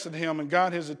arrested him and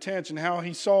got his attention, how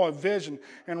he saw a vision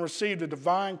and received a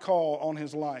divine call on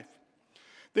his life.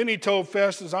 Then he told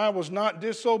Festus, I was not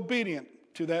disobedient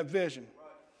to that vision.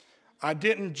 I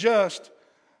didn't just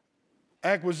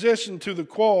acquisition to the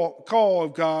call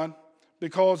of God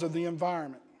because of the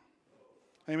environment.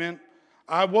 Amen.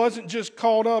 I wasn't just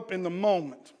caught up in the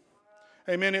moment.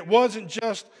 Amen. It wasn't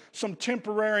just some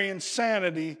temporary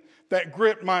insanity that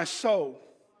gripped my soul.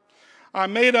 I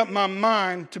made up my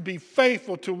mind to be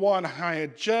faithful to what I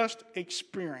had just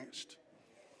experienced.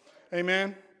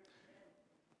 Amen.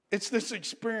 It's this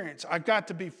experience. I've got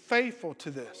to be faithful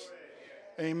to this.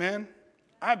 Amen.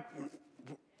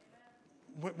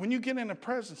 When you get in the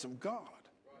presence of God,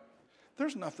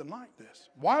 there's nothing like this.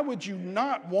 Why would you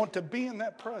not want to be in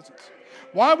that presence?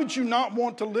 Why would you not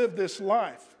want to live this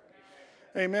life?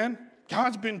 Amen.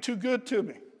 God's been too good to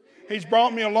me. He's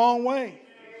brought me a long way.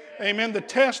 Amen. The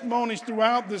testimonies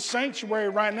throughout this sanctuary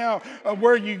right now of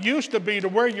where you used to be to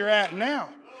where you're at now.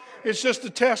 It's just a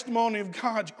testimony of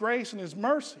God's grace and His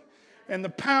mercy and the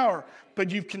power. But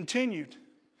you've continued.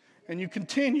 And you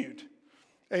continued.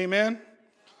 Amen.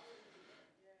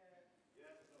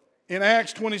 In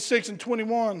Acts 26 and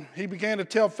 21, he began to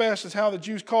tell Festus how the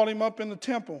Jews caught him up in the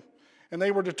temple. And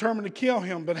they were determined to kill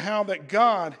him, but how that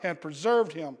God had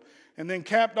preserved him. And then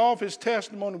capped off his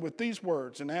testimony with these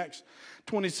words in Acts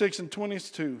 26 and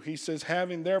 22. He says,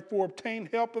 having therefore obtained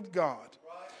help of God,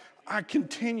 I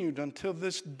continued until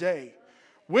this day,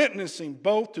 witnessing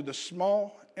both to the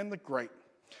small and the great.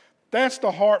 That's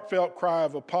the heartfelt cry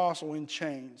of apostle in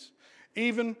chains.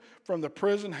 Even from the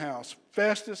prison house,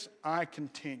 Festus, I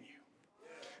continue.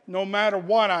 No matter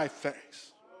what I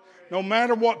face, no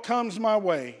matter what comes my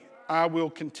way, I will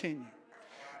continue.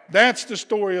 That's the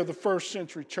story of the first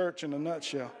century church in a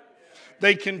nutshell.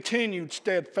 They continued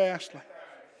steadfastly.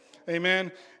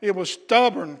 Amen. It was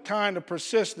stubborn, kind of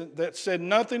persistent that said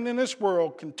nothing in this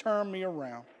world can turn me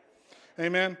around.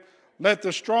 Amen. Let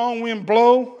the strong wind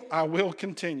blow, I will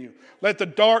continue. Let the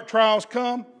dark trials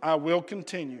come, I will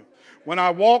continue. When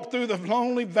I walk through the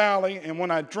lonely valley and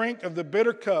when I drink of the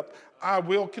bitter cup, I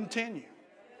will continue.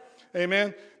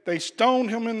 Amen. They stoned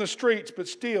him in the streets, but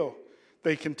still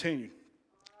they continued.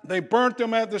 They burnt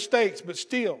them at the stakes, but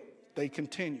still they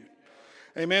continued.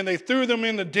 Amen. They threw them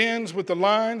in the dens with the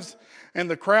lions, and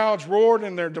the crowds roared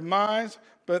in their demise,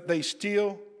 but they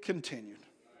still continued.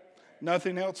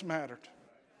 Nothing else mattered.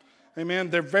 Amen.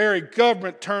 Their very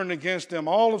government turned against them.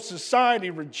 All of society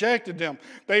rejected them.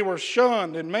 They were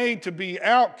shunned and made to be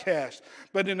outcast.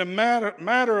 But in a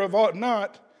matter of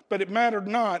not, but it mattered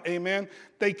not. Amen.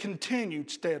 They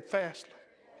continued steadfastly.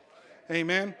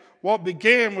 Amen. What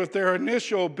began with their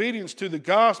initial obedience to the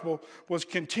gospel was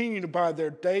continued by their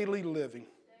daily living.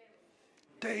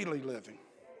 Daily living.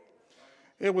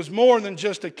 It was more than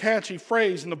just a catchy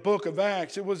phrase in the book of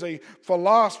Acts. It was a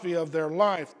philosophy of their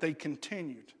life. They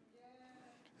continued.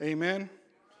 Amen.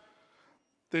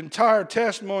 The entire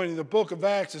testimony of the book of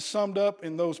Acts is summed up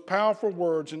in those powerful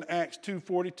words in Acts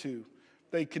 2:42.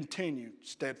 They continued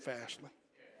steadfastly.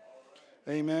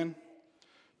 Amen.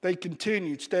 They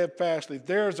continued steadfastly.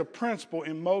 There is a principle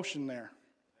in motion there.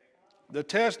 The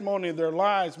testimony of their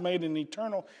lives made an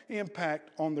eternal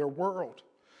impact on their world.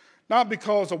 Not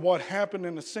because of what happened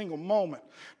in a single moment.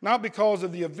 Not because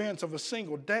of the events of a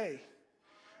single day.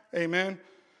 Amen.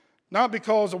 Not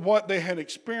because of what they had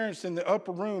experienced in the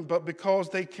upper room, but because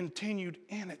they continued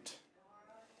in it.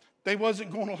 They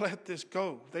wasn't going to let this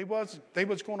go. They was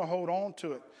going to hold on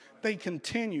to it. They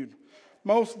continued.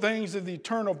 Most things of the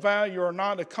eternal value are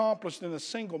not accomplished in a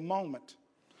single moment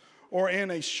or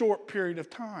in a short period of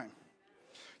time.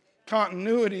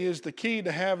 Continuity is the key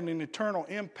to having an eternal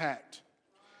impact.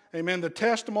 Amen. The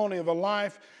testimony of a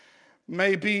life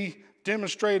may be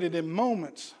demonstrated in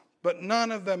moments, but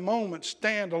none of the moments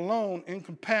stand alone and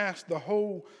encompass the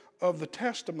whole of the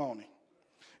testimony.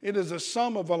 It is a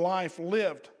sum of a life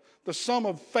lived, the sum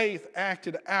of faith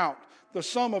acted out, the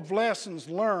sum of lessons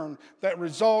learned that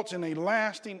results in a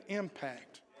lasting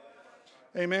impact.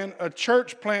 Amen. A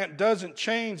church plant doesn't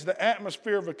change the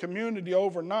atmosphere of a community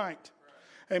overnight.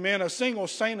 Amen. A single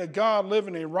saint of God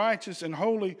living a righteous and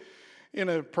holy in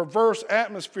a perverse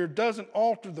atmosphere doesn't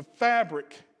alter the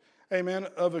fabric, amen,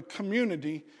 of a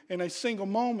community in a single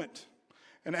moment.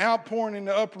 An outpouring in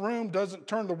the upper room doesn't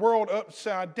turn the world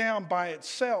upside down by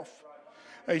itself.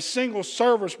 A single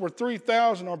service where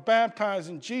 3,000 are baptized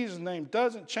in Jesus' name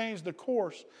doesn't change the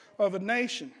course of a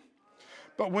nation.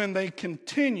 But when they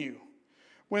continue,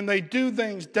 when they do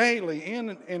things daily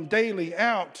in and daily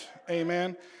out,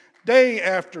 amen, day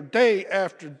after day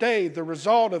after day, the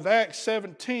result of Acts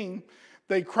 17,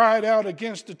 they cried out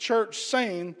against the church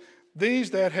saying,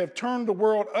 "These that have turned the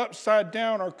world upside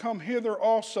down are come hither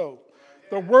also."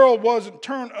 The world wasn't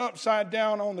turned upside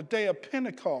down on the day of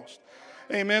Pentecost.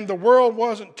 Amen. The world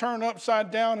wasn't turned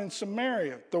upside down in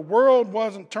Samaria. The world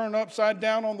wasn't turned upside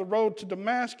down on the road to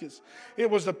Damascus. It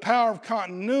was the power of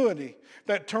continuity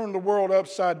that turned the world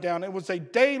upside down. It was a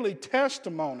daily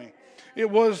testimony. It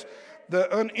was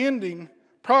the unending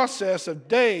process of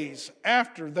days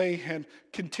after they had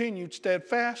continued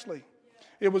steadfastly.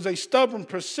 It was a stubborn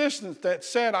persistence that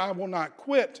said, "I will not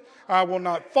quit. I will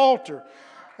not falter."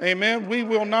 Amen. We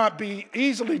will not be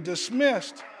easily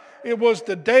dismissed. It was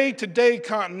the day-to-day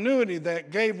continuity that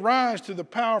gave rise to the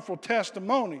powerful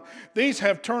testimony. These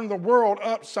have turned the world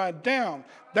upside down.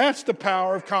 That's the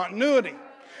power of continuity.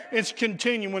 It's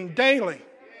continuing daily.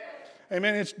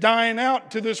 Amen. It's dying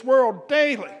out to this world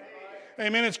daily.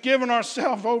 Amen. It's giving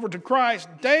ourselves over to Christ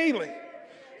daily.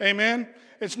 Amen.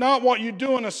 It's not what you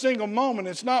do in a single moment.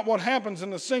 It's not what happens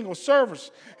in a single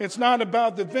service. It's not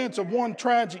about the events of one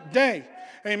tragic day.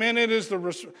 Amen. It is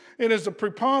the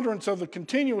preponderance of the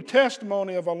continual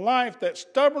testimony of a life that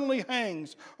stubbornly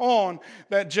hangs on,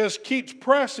 that just keeps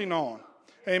pressing on.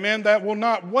 Amen. That will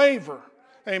not waver.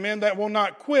 Amen. That will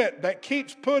not quit. That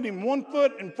keeps putting one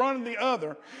foot in front of the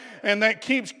other, and that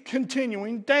keeps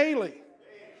continuing daily.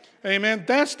 Amen.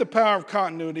 That's the power of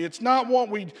continuity. It's not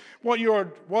what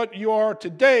you are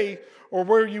today or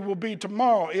where you will be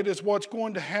tomorrow. It is what's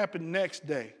going to happen next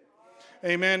day.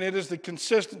 Amen. It is the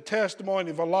consistent testimony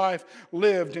of a life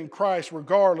lived in Christ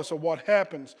regardless of what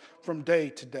happens from day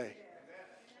to day.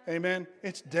 Amen.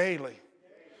 It's daily.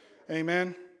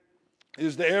 Amen. It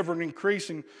is the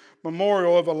ever-increasing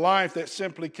memorial of a life that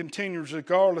simply continues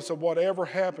regardless of whatever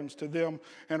happens to them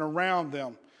and around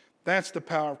them. That's the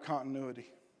power of continuity.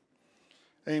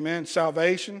 Amen.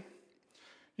 Salvation.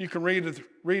 You can read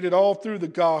it all through the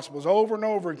Gospels over and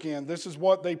over again. This is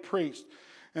what they preached,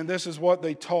 and this is what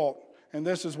they taught, and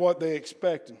this is what they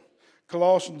expected.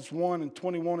 Colossians 1 and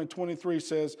 21 and 23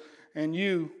 says, "And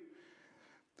you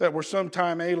that were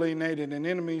sometime alienated and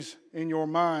enemies in your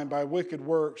mind by wicked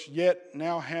works, yet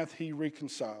now hath he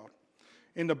reconciled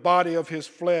in the body of his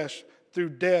flesh through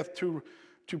death to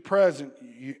present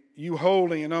you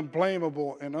holy and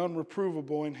unblameable and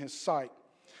unreprovable in his sight.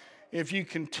 If you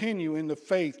continue in the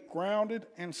faith, grounded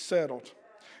and settled,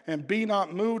 and be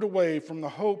not moved away from the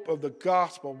hope of the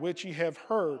gospel which ye have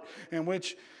heard, and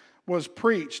which was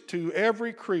preached to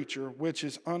every creature which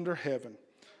is under heaven."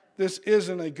 This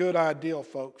isn't a good ideal,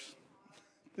 folks.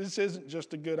 This isn't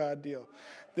just a good ideal.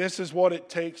 This is what it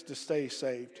takes to stay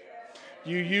saved.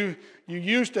 You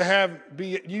used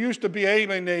to be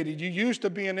alienated. You used to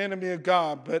be an enemy of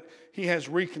God, but he has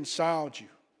reconciled you.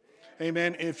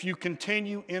 Amen. If you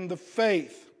continue in the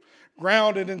faith,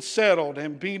 grounded and settled,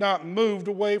 and be not moved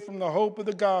away from the hope of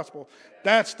the gospel,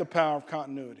 that's the power of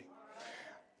continuity.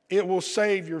 It will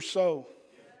save your soul.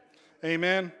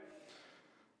 Amen.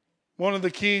 One of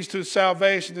the keys to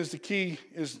salvation is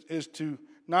to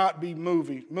not be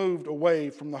moved away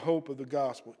from the hope of the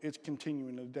gospel. It's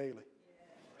continuing daily.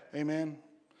 Amen.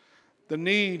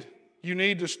 You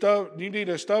need a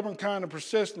stubborn kind of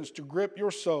persistence to grip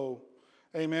your soul.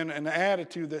 Amen. An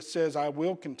attitude that says, I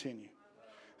will continue.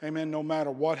 Amen. No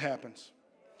matter what happens.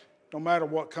 No matter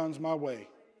what comes my way.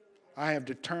 I have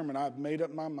determined, I've made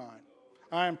up my mind.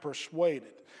 I am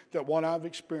persuaded that what I've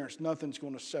experienced, nothing's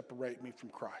going to separate me from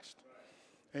Christ.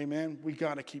 Amen. We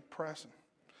got to keep pressing.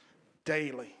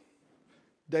 Daily.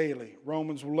 Daily.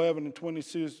 Romans 11 and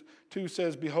 22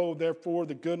 says, Behold, therefore,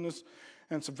 the goodness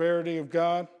and severity of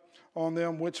God on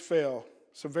them which fell.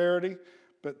 Severity,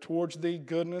 but towards thee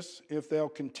goodness, if thou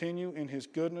continue in his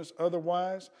goodness.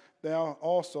 Otherwise, thou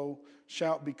also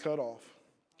shalt be cut off.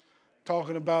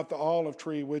 Talking about the olive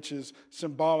tree, which is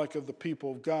symbolic of the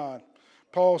people of God.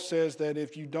 Paul says that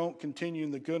if you don't continue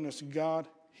in the goodness of God,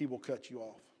 he will cut you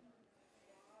off.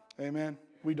 Amen.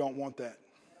 We don't want that.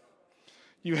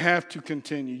 You have to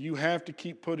continue. You have to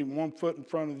keep putting one foot in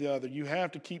front of the other. You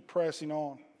have to keep pressing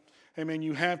on. Amen.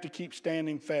 You have to keep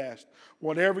standing fast.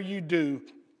 Whatever you do,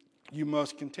 you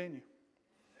must continue.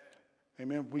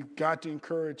 Amen. We've got to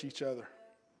encourage each other.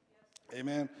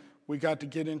 Amen. We got to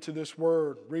get into this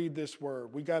word, read this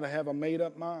word. We got to have a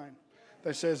made-up mind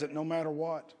that says that no matter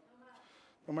what,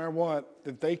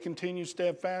 that they continue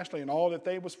steadfastly in all that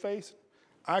they was facing,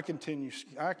 I can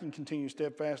continue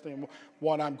steadfastly in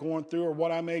what I'm going through or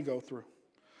what I may go through.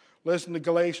 Listen to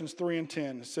Galatians 3 and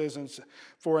 10. It says,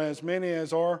 For as many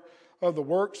as are of the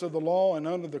works of the law and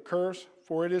under the curse,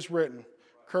 for it is written,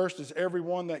 Cursed is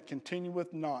everyone that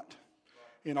continueth not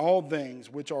in all things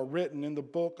which are written in the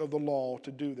book of the law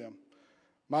to do them.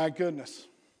 My goodness.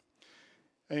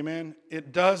 Amen.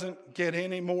 It doesn't get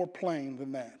any more plain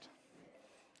than that.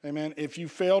 Amen. If you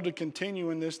fail to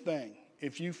continue in this thing,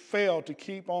 if you fail to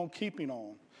keep on keeping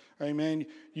on, amen,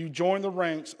 you join the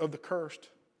ranks of the cursed.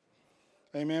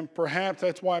 Amen. Perhaps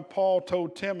that's why Paul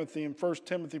told Timothy in 1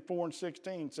 Timothy 4 and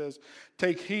 16 says,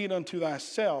 Take heed unto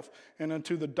thyself and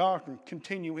unto the doctrine,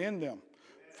 continue in them.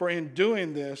 For in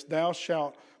doing this thou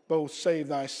shalt both save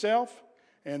thyself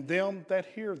and them that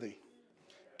hear thee.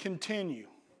 Continue.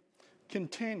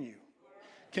 Continue.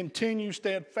 Continue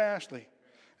steadfastly.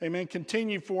 Amen.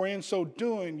 Continue, for in so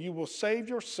doing you will save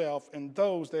yourself and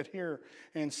those that hear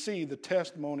and see the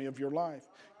testimony of your life.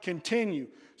 Continue.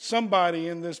 Somebody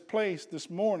in this place this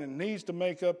morning needs to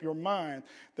make up your mind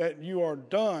that you are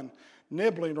done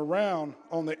nibbling around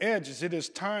on the edges. It is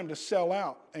time to sell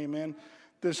out. Amen.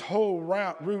 This whole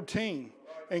routine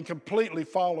and completely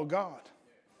follow God.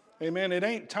 Amen. It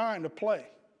ain't time to play.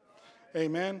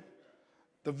 Amen.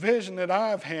 The vision that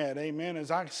I've had, amen, is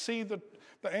I see the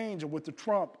angel with the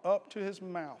trump up to his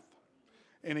mouth,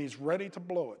 and he's ready to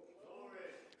blow it.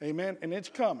 Amen. And it's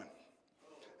coming.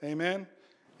 Amen.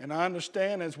 And I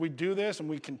understand as we do this and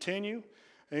we continue,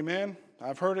 amen,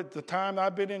 I've heard it the time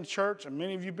I've been in church, and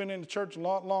many of you have been in the church a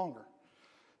lot longer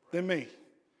than me.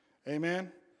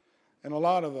 Amen. And a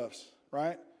lot of us,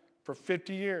 right, for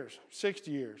 50 years, 60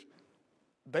 years,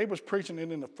 they was preaching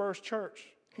it in the first church.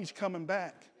 He's coming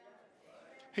back.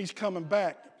 He's coming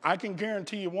back. I can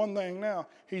guarantee you one thing now.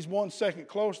 He's 1 second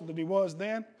closer than he was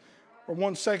then. Or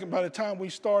 1 second by the time we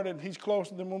started, he's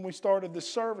closer than when we started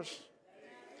this service.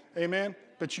 Amen.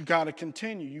 But you got to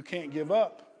continue. You can't give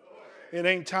up. It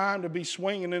ain't time to be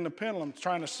swinging in the pendulum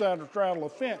trying to straddle a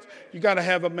fence. You got to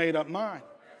have a made-up mind.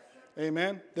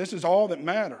 Amen. This is all that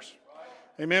matters.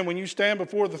 Amen. When you stand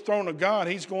before the throne of God,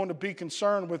 he's going to be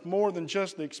concerned with more than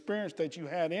just the experience that you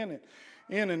had in it.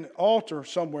 In an altar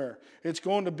somewhere. It's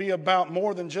going to be about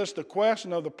more than just a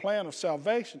question of the plan of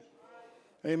salvation.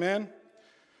 Amen.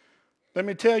 Let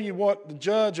me tell you what the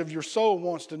judge of your soul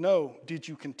wants to know. Did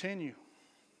you continue?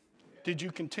 Did you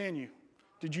continue?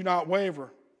 Did you not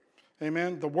waver?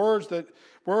 Amen. The words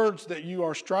that you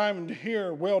are striving to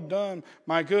hear, well done,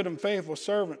 my good and faithful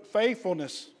servant.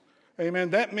 Faithfulness.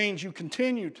 Amen. That means you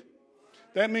continued.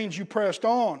 That means you pressed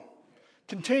on.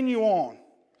 Continue on.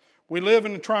 We live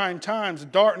in the trying times. The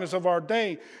darkness of our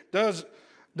day does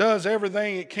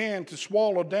everything it can to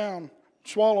swallow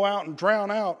out and drown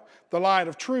out the light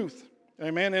of truth.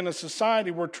 Amen. In a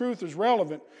society where truth is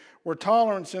relevant, where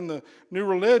tolerance in the new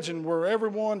religion, where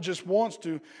everyone just wants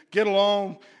to get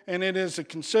along, and it is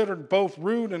considered both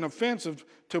rude and offensive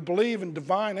to believe in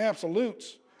divine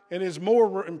absolutes. It is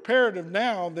more imperative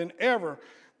now than ever,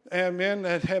 amen,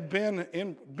 that have been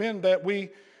that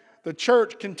the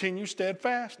church continue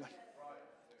steadfastly.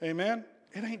 Amen.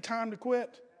 It ain't time to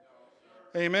quit.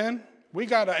 Amen. We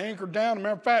got to anchor down. As a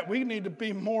matter of fact, we need to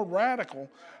be more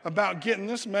radical about getting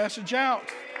this message out.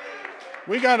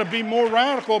 We got to be more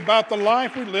radical about the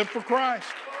life we live for Christ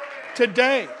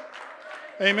today.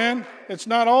 Amen. It's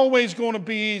not always going to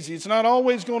be easy. It's not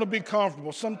always going to be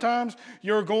comfortable. Sometimes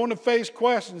you're going to face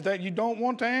questions that you don't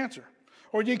want to answer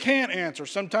or you can't answer.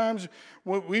 Sometimes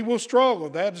we will struggle.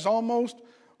 That is almost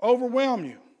overwhelm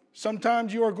you.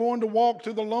 Sometimes you are going to walk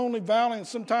through the lonely valley, and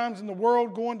sometimes in the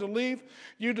world going to leave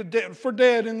you for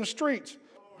dead in the streets.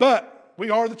 But we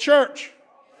are the church.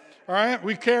 All right,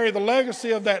 we carry the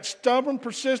legacy of that stubborn,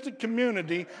 persistent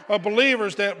community of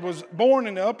believers that was born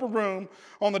in the upper room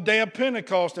on the day of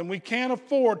Pentecost, and we can't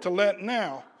afford to let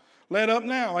up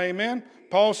now, amen?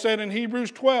 Paul said in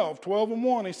Hebrews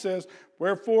 12:1, he says,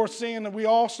 wherefore, seeing that we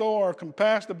also are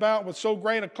compassed about with so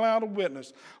great a cloud of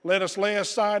witness, let us lay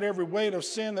aside every weight of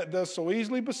sin that does so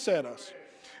easily beset us.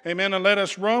 Amen, and let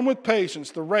us run with patience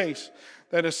the race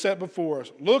that is set before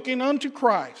us, looking unto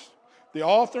Christ, the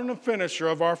author and the finisher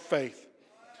of our faith.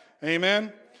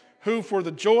 Amen. Who for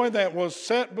the joy that was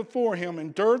set before him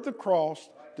endured the cross,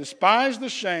 despised the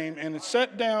shame, and is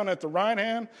set down at the right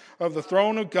hand of the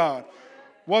throne of God.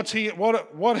 What he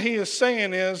is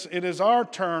saying is, it is our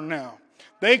turn now.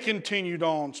 They continued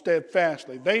on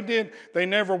steadfastly. They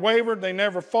never wavered, they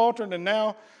never faltered, and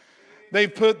now they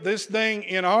put this thing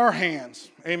in our hands.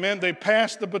 Amen. They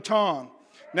passed the baton.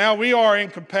 Now we are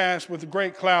encompassed with a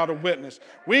great cloud of witness.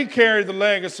 We carry the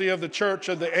legacy of the church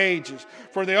of the ages.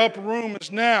 For the upper room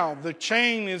is now, the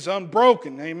chain is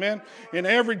unbroken. Amen. In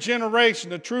every generation,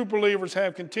 the true believers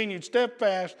have continued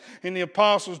steadfast in the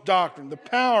apostles' doctrine. The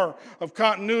power of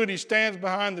continuity stands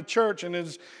behind the church, and it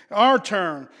is our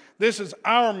turn. This is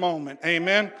our moment.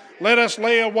 Amen. Let us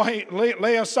lay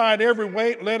aside every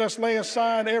weight. Let us lay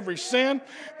aside every sin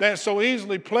that so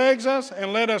easily plagues us,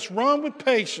 and let us run with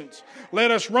patience. Let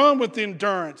us run with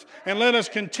endurance, and let us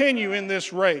continue in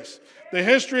this race. The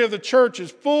history of the church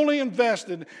is fully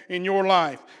invested in your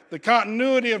life. The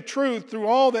continuity of truth through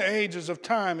all the ages of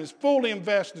time is fully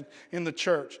invested in the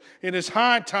church. It is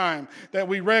high time that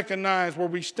we recognize where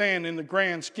we stand in the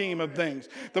grand scheme of things.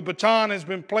 The baton has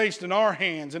been placed in our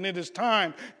hands, and it is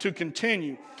time to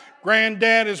continue.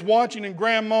 Granddad is watching, and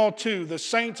Grandma too. The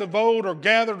saints of old are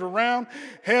gathered around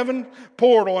heaven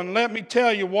portal, and let me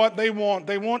tell you what they want.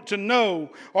 They want to know,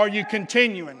 are you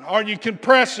continuing? Are you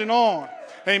pressing on?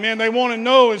 Amen. They want to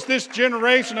know, is this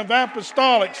generation of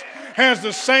apostolics has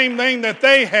the same thing that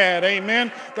they had?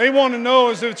 Amen. They want to know,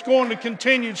 is it's going to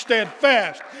continue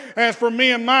steadfast. As for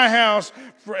me and my house,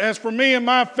 as for me and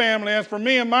my family, as for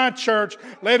me and my church,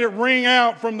 let it ring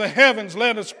out from the heavens.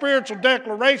 Let a spiritual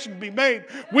declaration be made.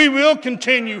 We will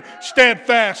continue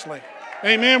steadfastly.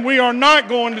 Amen. We are not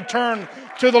going to turn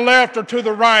to the left or to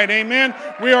the right. Amen.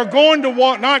 We are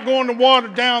not going to water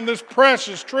down this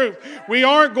precious truth. We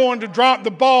aren't going to drop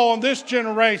the ball on this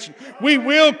generation. We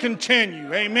will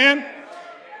continue. Amen.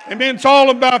 Amen. It's all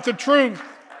about the truth.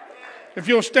 If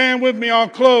you'll stand with me, I'll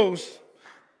close.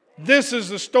 This is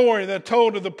the story that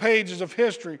told of the pages of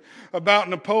history about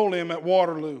Napoleon at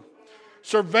Waterloo.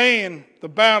 Surveying the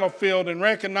battlefield and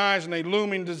recognizing a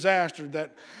looming disaster,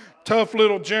 that tough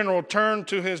little general turned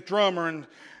to his drummer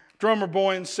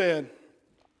boy and said,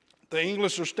 the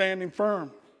English are standing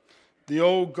firm. The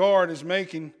old guard is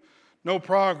making no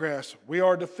progress. We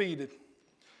are defeated.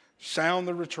 Sound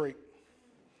the retreat.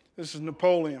 This is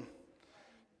Napoleon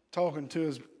talking to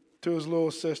his little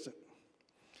assistant.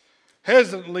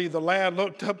 Hesitantly, the lad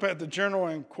looked up at the general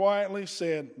and quietly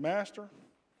said, Master,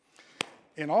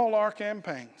 in all our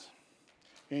campaigns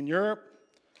in Europe,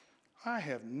 I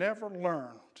have never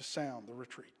learned to sound the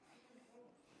retreat.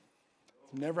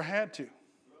 Never had to.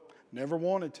 Never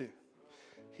wanted to.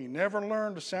 He never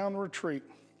learned to sound the retreat.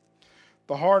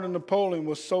 The heart of Napoleon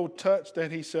was so touched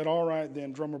that he said, all right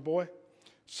then, drummer boy,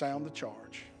 sound the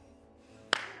charge.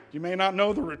 You may not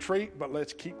know the retreat, but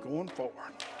let's keep going forward.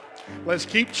 Let's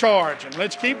keep charging.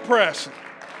 Let's keep pressing.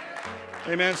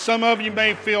 Amen. Some of you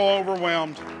may feel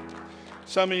overwhelmed.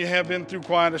 Some of you have been through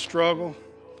quite a struggle.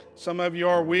 Some of you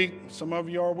are weak. Some of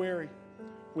you are weary.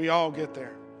 We all get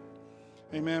there.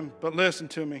 Amen. But listen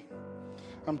to me.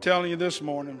 I'm telling you this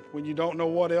morning, when you don't know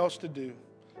what else to do,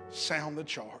 sound the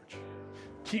charge.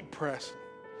 Keep pressing.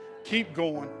 Keep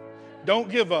going. Don't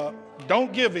give up.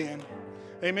 Don't give in.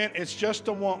 Amen. It's just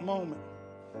a one moment.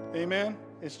 Amen.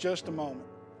 It's just a moment.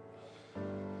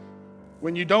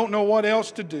 When you don't know what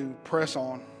else to do, press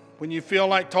on. When you feel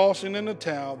like tossing in the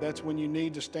towel, that's when you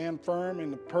need to stand firm in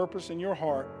the purpose in your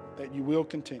heart that you will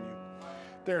continue.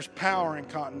 There's power in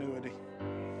continuity.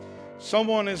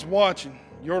 Someone is watching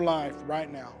your life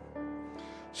right now.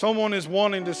 Someone is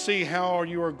wanting to see how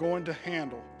you are going to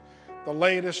handle the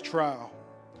latest trial,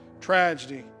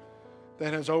 tragedy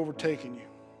that has overtaken you.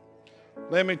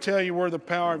 Let me tell you where the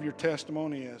power of your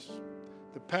testimony is.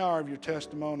 The power of your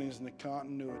testimony is in the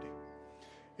continuity.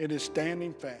 It is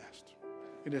standing fast.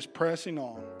 It is pressing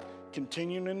on,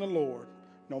 continuing in the Lord,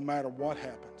 no matter what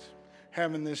happens.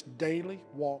 Having this daily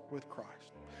walk with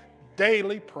Christ.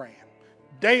 Daily praying.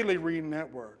 Daily reading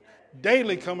that word.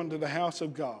 Daily coming to the house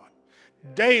of God.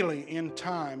 Daily in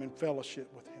time and fellowship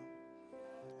with Him.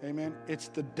 Amen. It's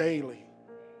the daily.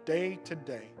 Day to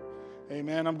day.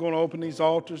 Amen. I'm going to open these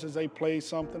altars as they play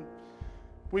something.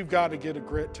 We've got to get a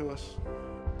grit to us.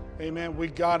 Amen. We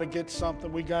got to get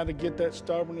something. We got to get that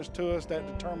stubbornness to us, that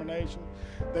determination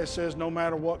that says no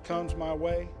matter what comes my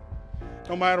way,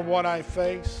 no matter what I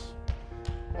face,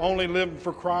 only living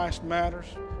for Christ matters.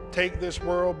 Take this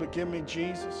world, but give me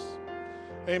Jesus.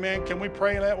 Amen. Can we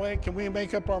pray that way? Can we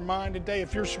make up our mind today?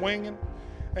 If you're swinging,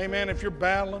 amen, if you're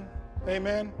battling,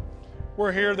 amen,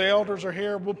 we're here. The elders are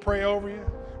here. We'll pray over you.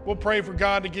 We'll pray for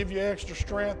God to give you extra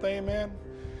strength. Amen.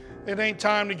 It ain't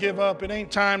time to give up. It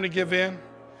ain't time to give in.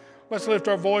 Let's lift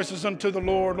our voices unto the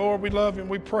Lord. Lord, we love you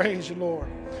and we praise you, Lord.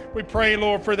 We pray,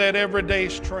 Lord, for that everyday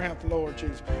strength, Lord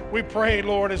Jesus. We pray,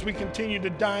 Lord, as we continue to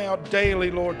die out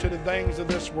daily, Lord, to the things of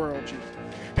this world, Jesus.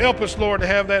 Help us, Lord, to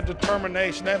have that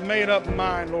determination, that made-up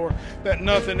mind, Lord, that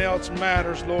nothing else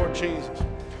matters, Lord Jesus.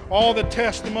 All the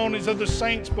testimonies of the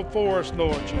saints before us,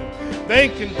 Lord Jesus. They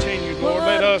continue, Lord.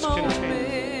 Let us continue.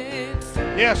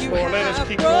 Yes, Lord, let us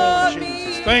keep going,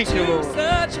 Jesus. Thank you, Lord.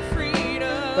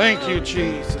 Thank you,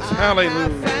 Jesus. Hallelujah.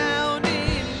 Found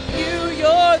in you,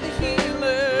 you're the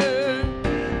healer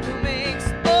who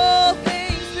makes all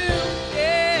things new.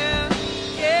 Yeah,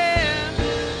 yeah,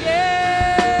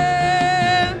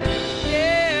 yeah,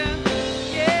 yeah,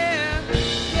 yeah,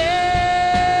 yeah.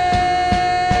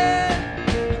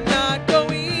 I'm not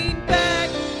going back,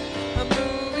 I'm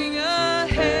moving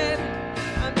ahead.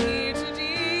 I'm here to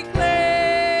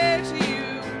declare to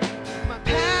you, my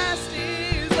past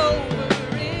is over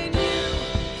in you.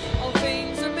 All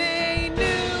things are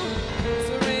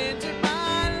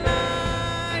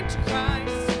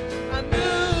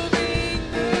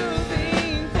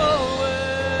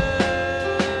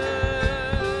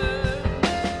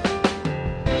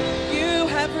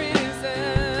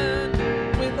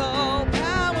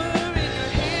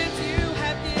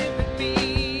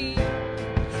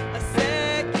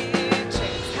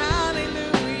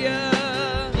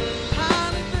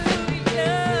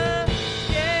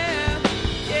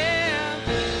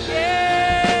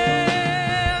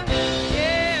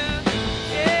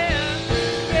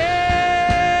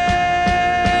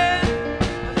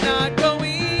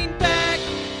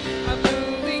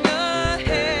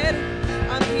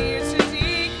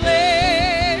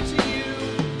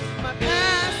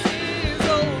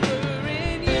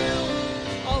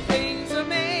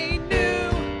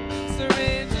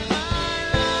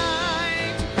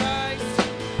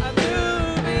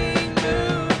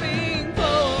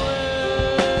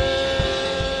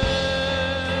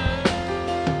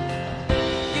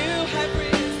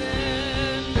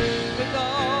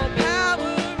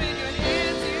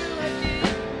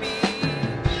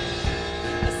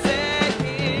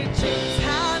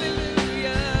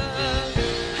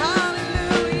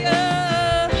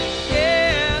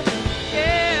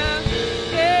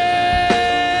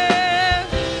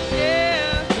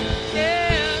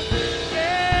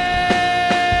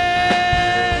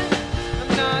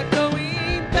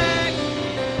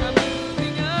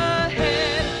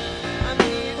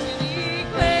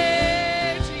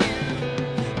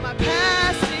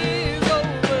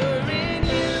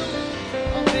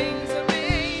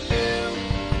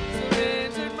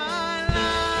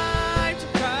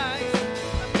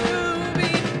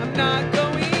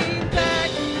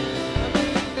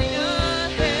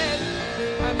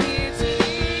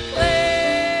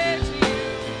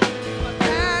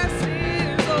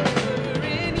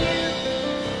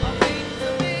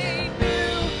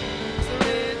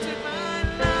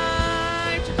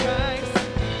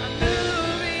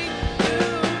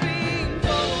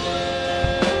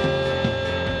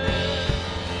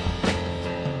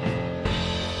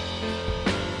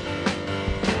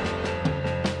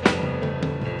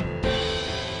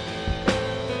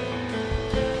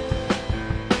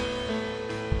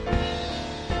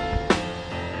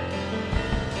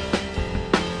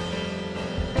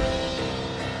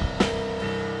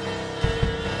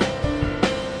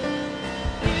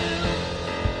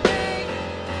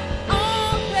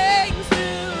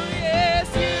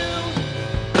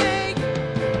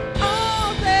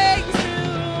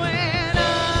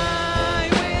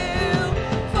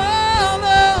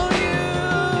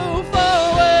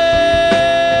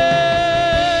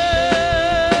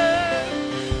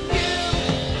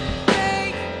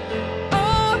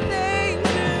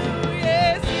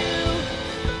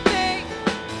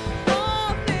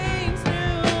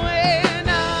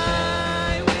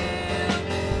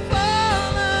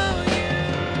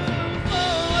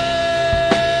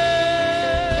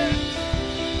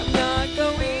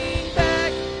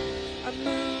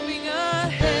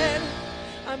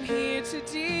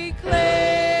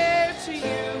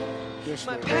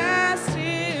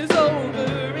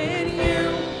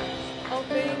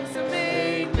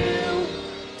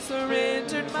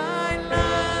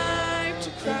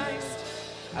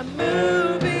I'm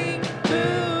moving